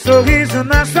alegria, meu sorriso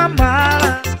na sua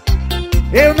mala.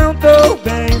 Eu não tô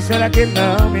bem, será que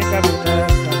não me cabe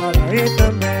nessa mala aí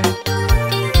também?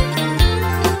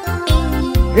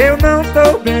 Eu não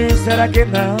tô bem, será que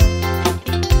não?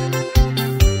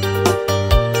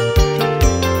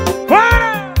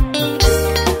 Bora!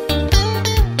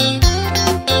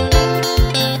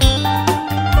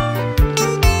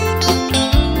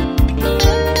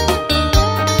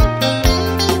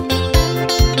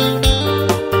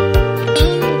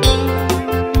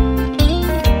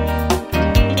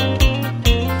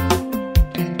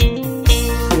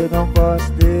 Eu não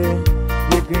posso ter,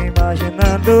 fico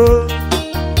imaginando.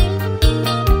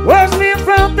 Hoje me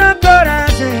falta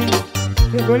coragem,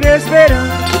 fico lhe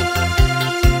esperando.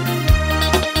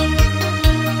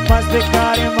 Mas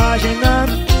ficar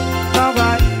imaginando não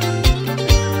vai.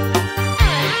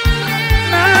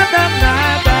 Nada,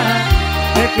 nada.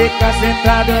 É ficar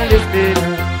sentado lhe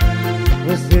esperando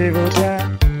você voltar.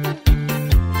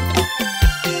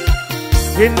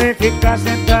 E nem ficar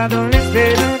sentado lhe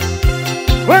esperando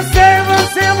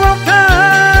você voltar.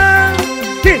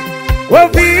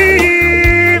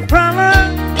 Ouvi falar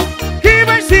que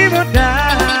vai se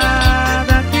mudar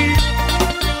daqui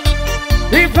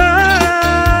e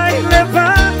vai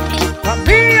levar a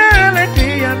minha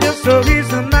alegria, meu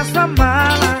sorriso na sua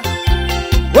mala.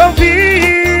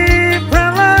 Ouvi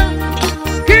falar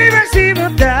que vai se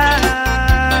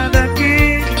mudar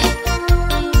daqui.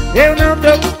 Eu não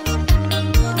tô.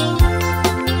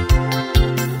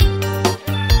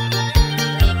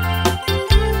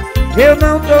 Eu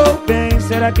não tô bem,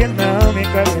 será que não me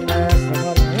cabe nessa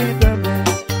mala aí também?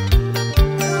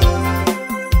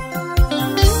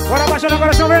 Bora baixando o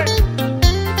coração, vem!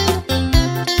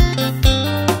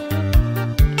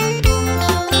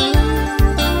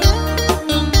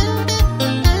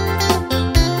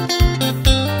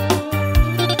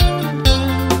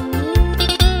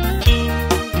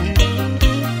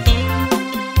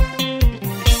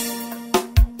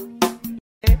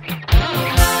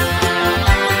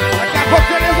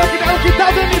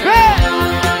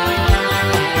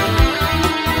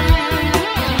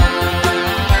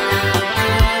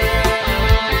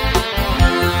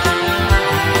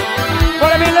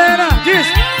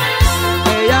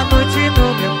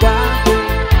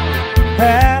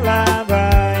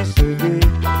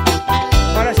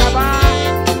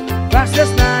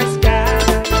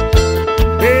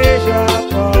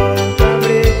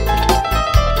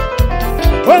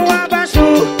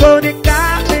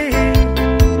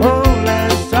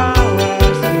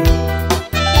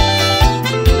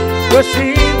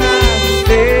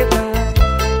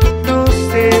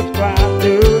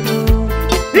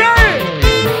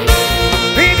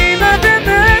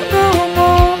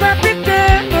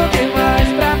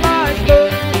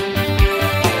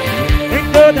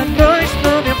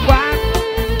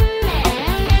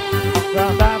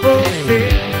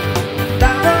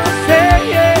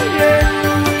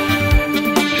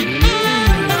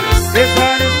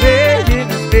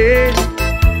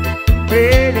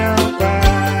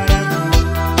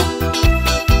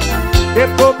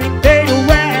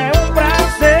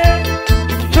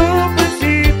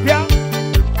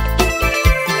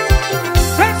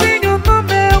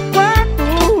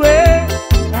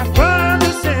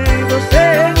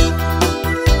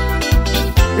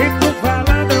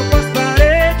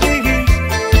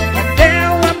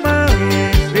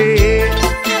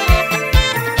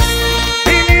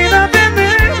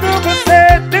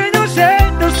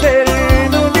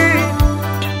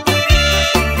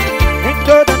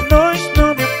 Toda noite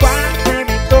no meu quarto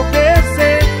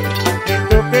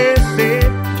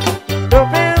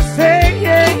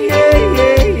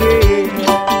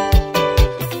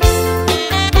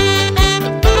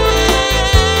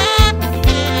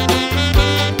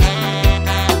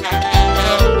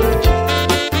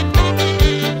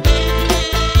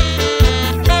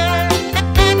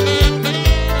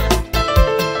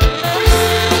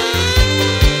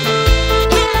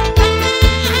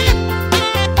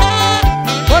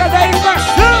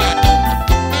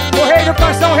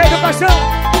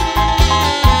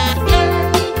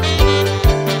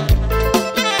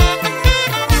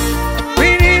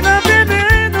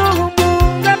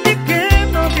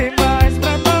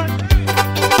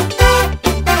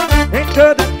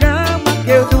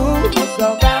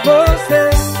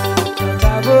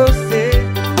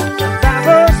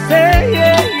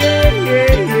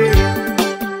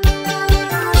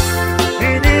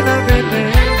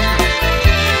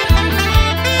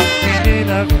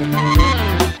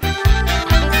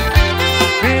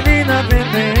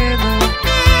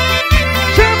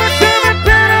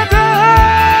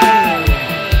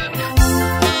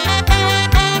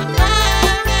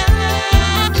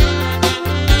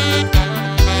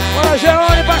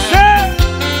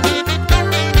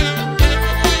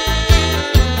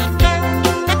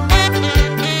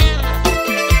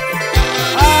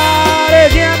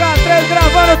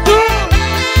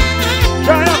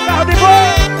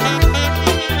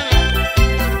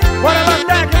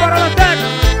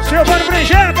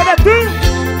SEJA, cadê tu?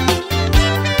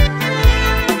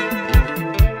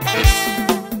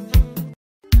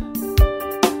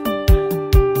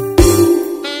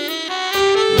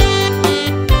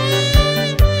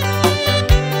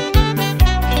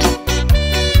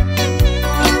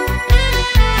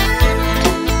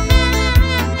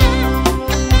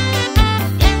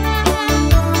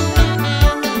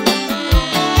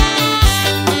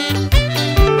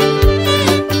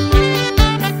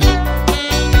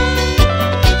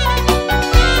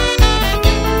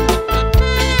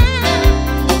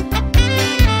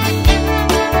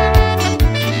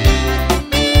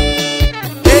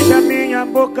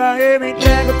 Eu me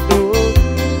entrego todo.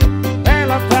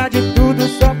 Ela faz de tudo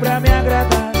só pra me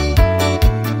agradar.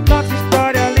 Nossa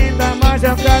história é linda, mas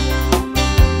é um caso.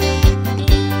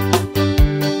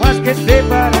 Mas que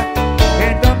separa,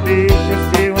 então deixa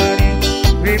seu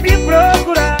marido vir me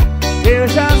procurar. Eu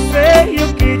já sei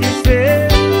o que dizer.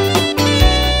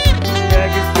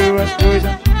 Pegue suas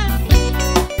coisas,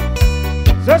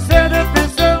 sou seu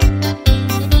defensor.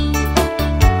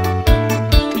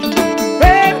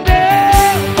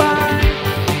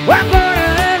 Agora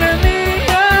ela é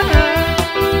minha.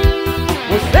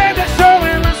 Você deixou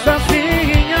ela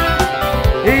sozinha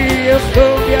e eu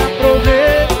soube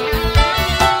aproveitar.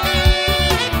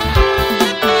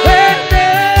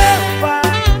 Perdeu,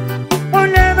 pai,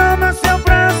 mulher não nasceu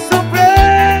pra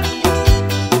sofrer.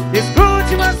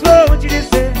 Escute, mas vou te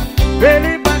dizer,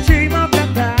 ele bate e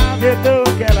maltratava, eu dou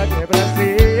que ela quebra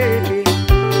ser.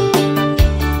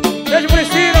 Beijo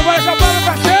Priscila, vai salvar meu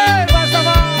parceiro, vai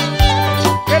salvar.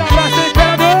 Aquele abraço do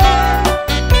imperador.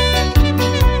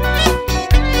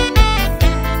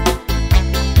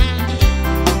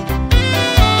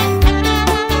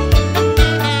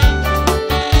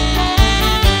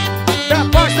 Já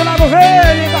aposta lá no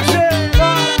rei, parceiro,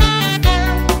 bora.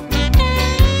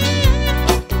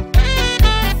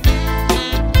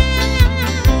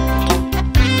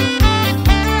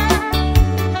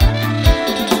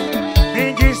 Me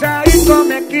diz aí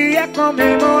como é que é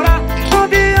comemorar no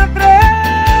dia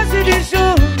 13 de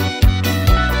junho.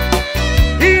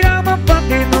 Tirar uma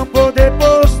foto e não poder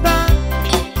postar,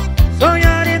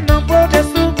 sonhar e não poder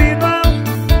subir no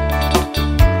alto.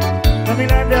 Não me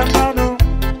leve a mal não,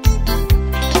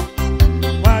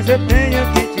 mas eu tenho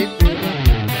que te ter.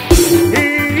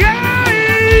 E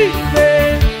aí,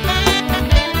 vê,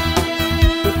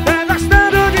 tu tá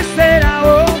gostando de ser a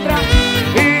outra.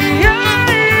 E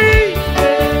aí,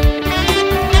 vê,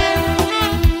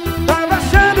 tava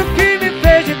achando que me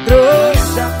fez de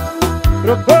trouxa.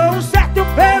 Trocou um certo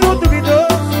pelo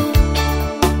duvidoso.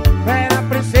 Era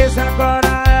princesa,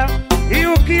 agora é. E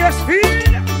o que as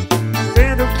filhas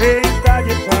sendo feita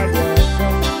de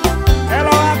palhação.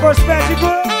 Ela larga os pés de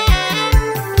gol.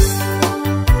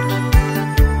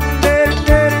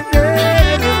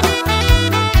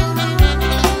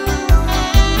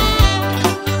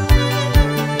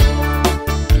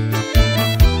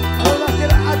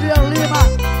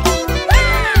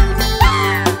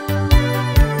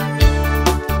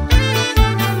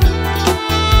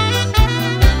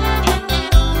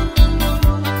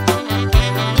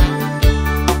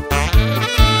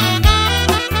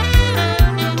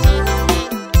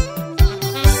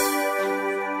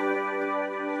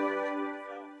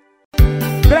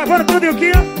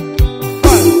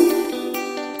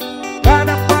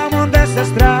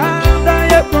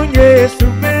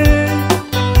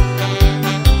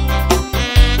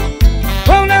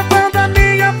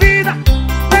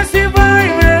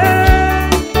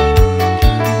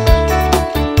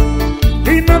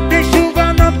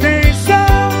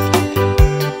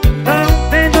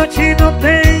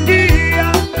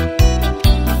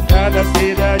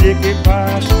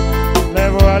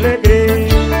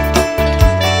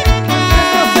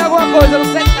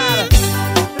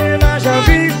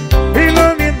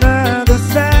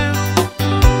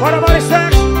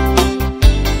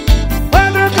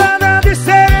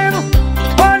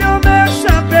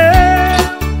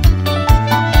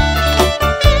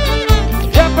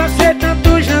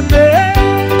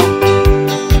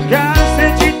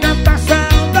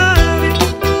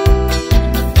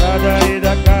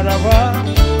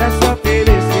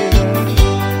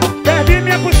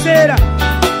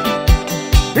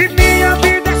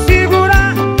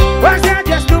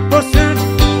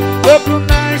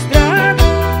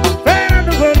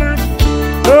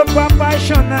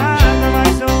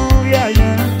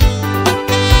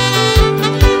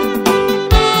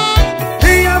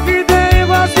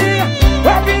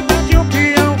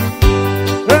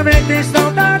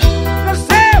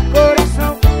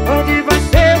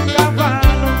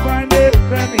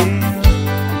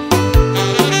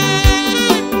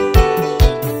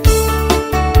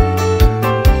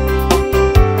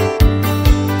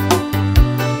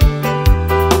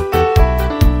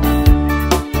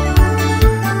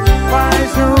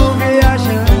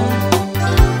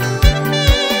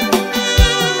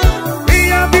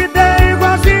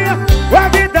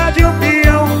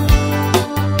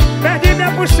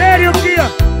 pulseira e o que, ó?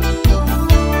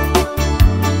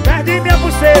 Perdi minha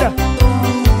pulseira.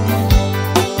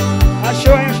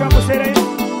 Achou aí? Achou a pulseira aí?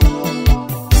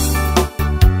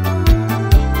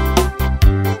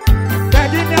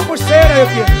 Perdi minha pulseira e o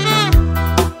que?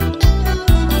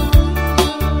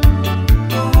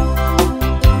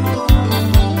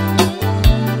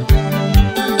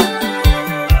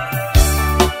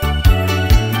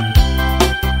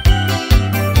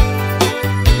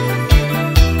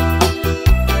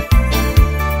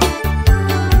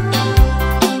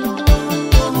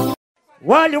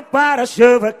 Olho para a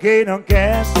chuva que não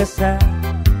quer cessar,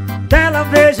 dela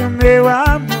vejo meu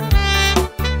amor.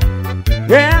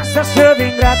 Essa chuva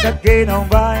ingrata que não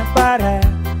vai parar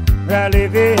pra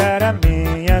aliviar a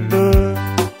minha dor.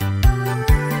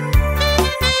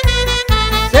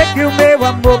 Sei que o meu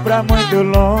amor pra muito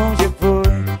longe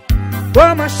foi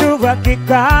como a chuva que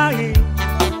cai.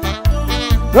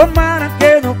 Tomara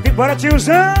que não fique, bora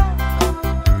tiozão,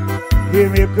 e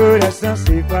meu coração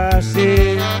se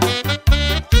passe.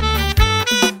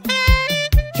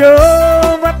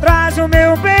 Chova atrás o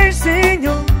meu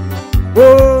beicinho,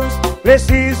 pois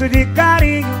preciso de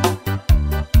carinho.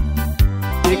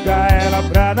 Fica ela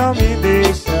pra não me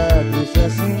deixar triste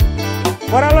assim.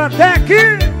 Bora, Lantec!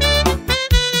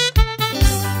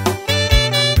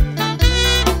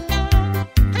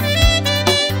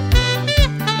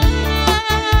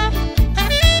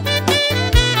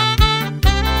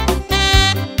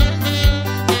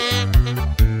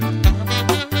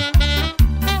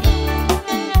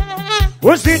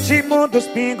 Os ritmos dos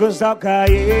pingos ao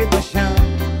cair no chão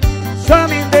só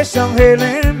me deixam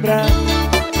relembrar.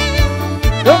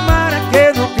 Tomara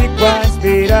que não fique a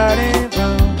esperar em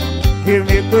vão, que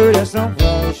meu coração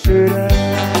vai chorar.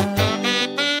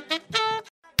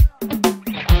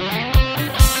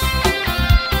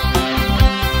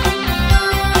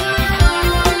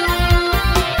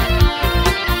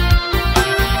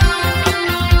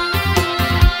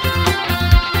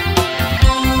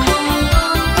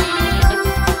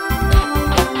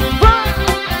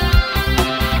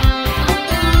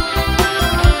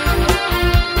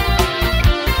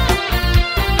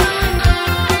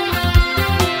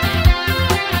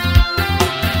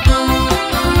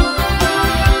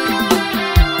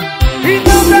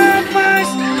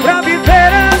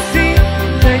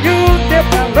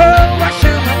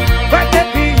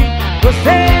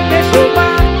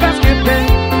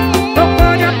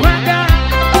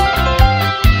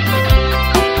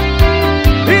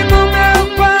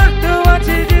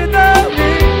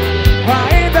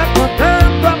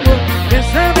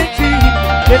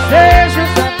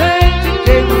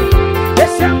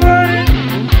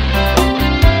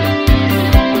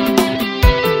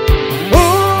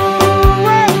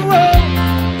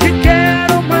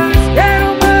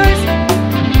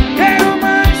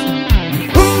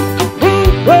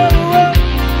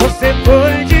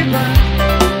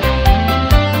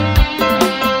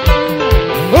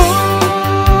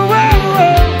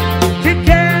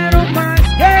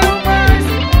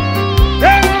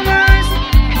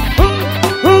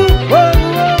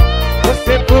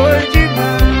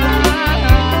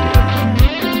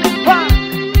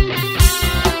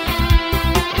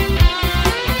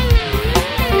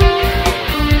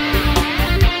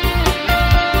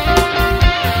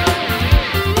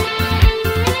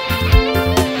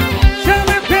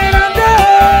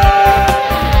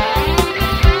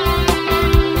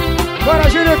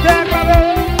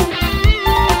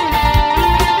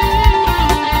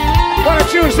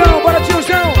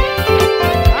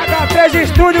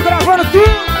 Estúdio gravando tudo.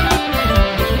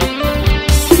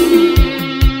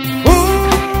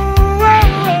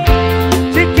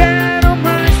 Te quero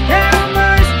mais, quero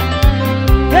mais,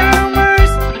 quero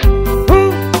mais.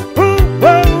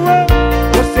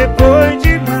 Você foi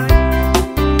demais.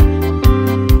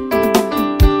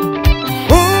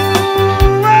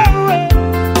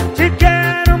 Te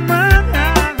quero mais.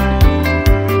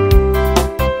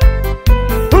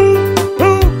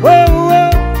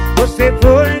 Você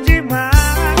foi demais.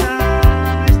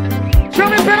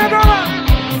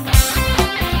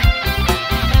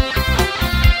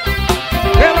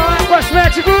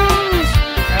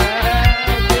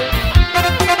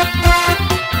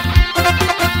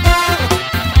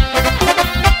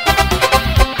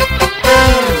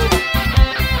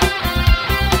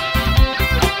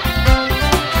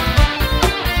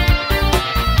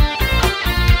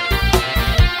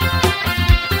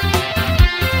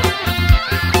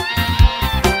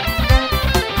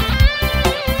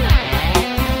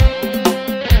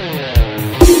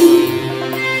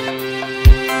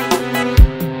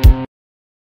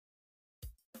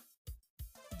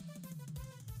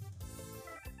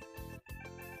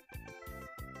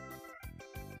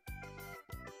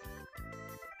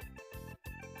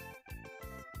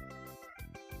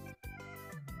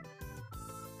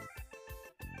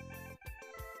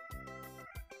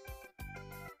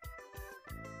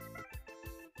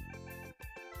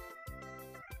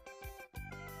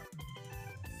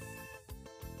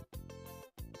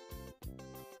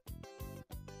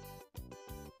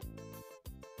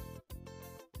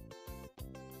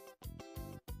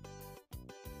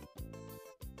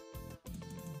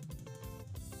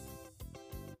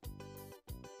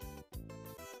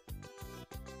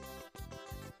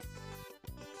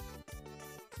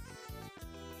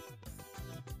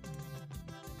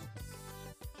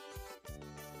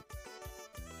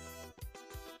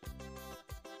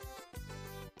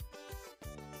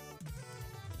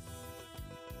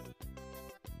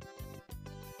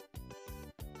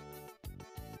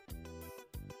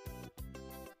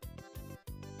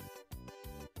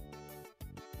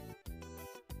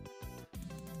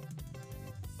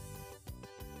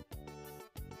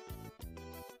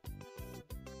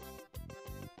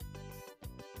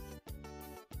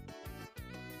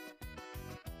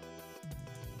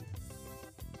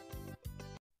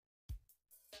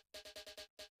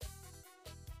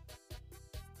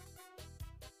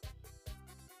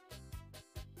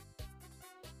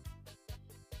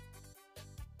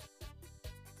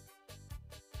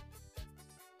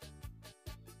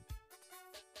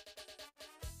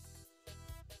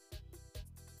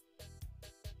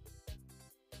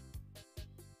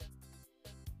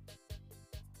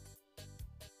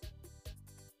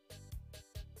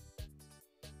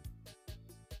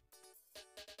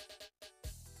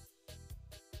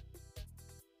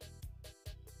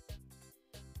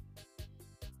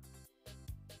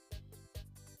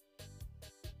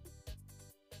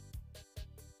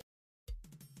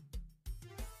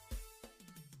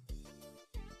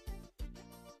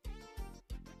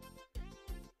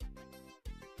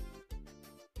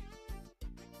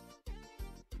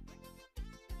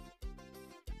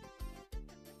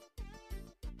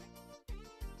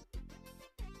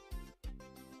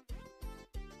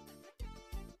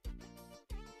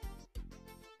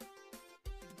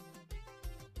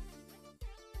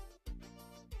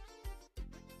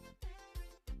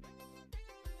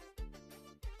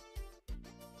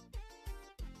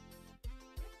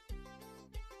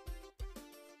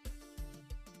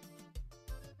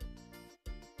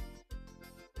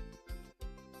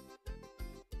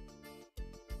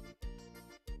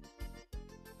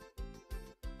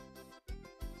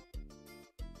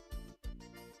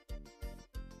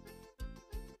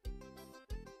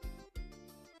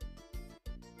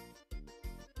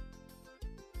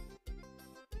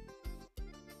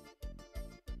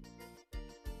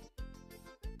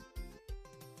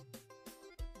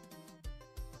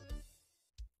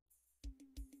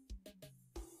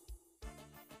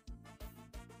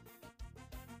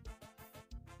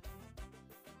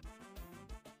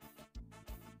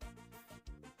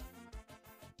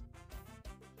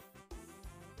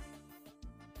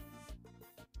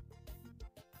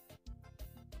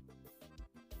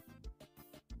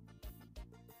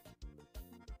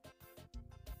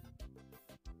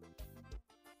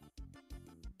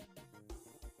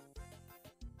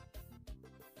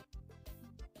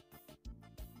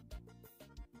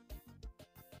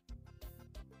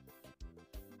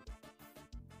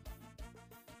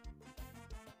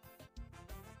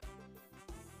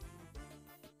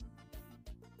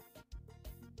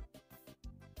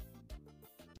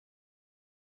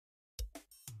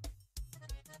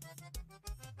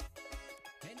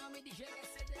 nome de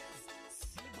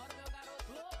GHCDs,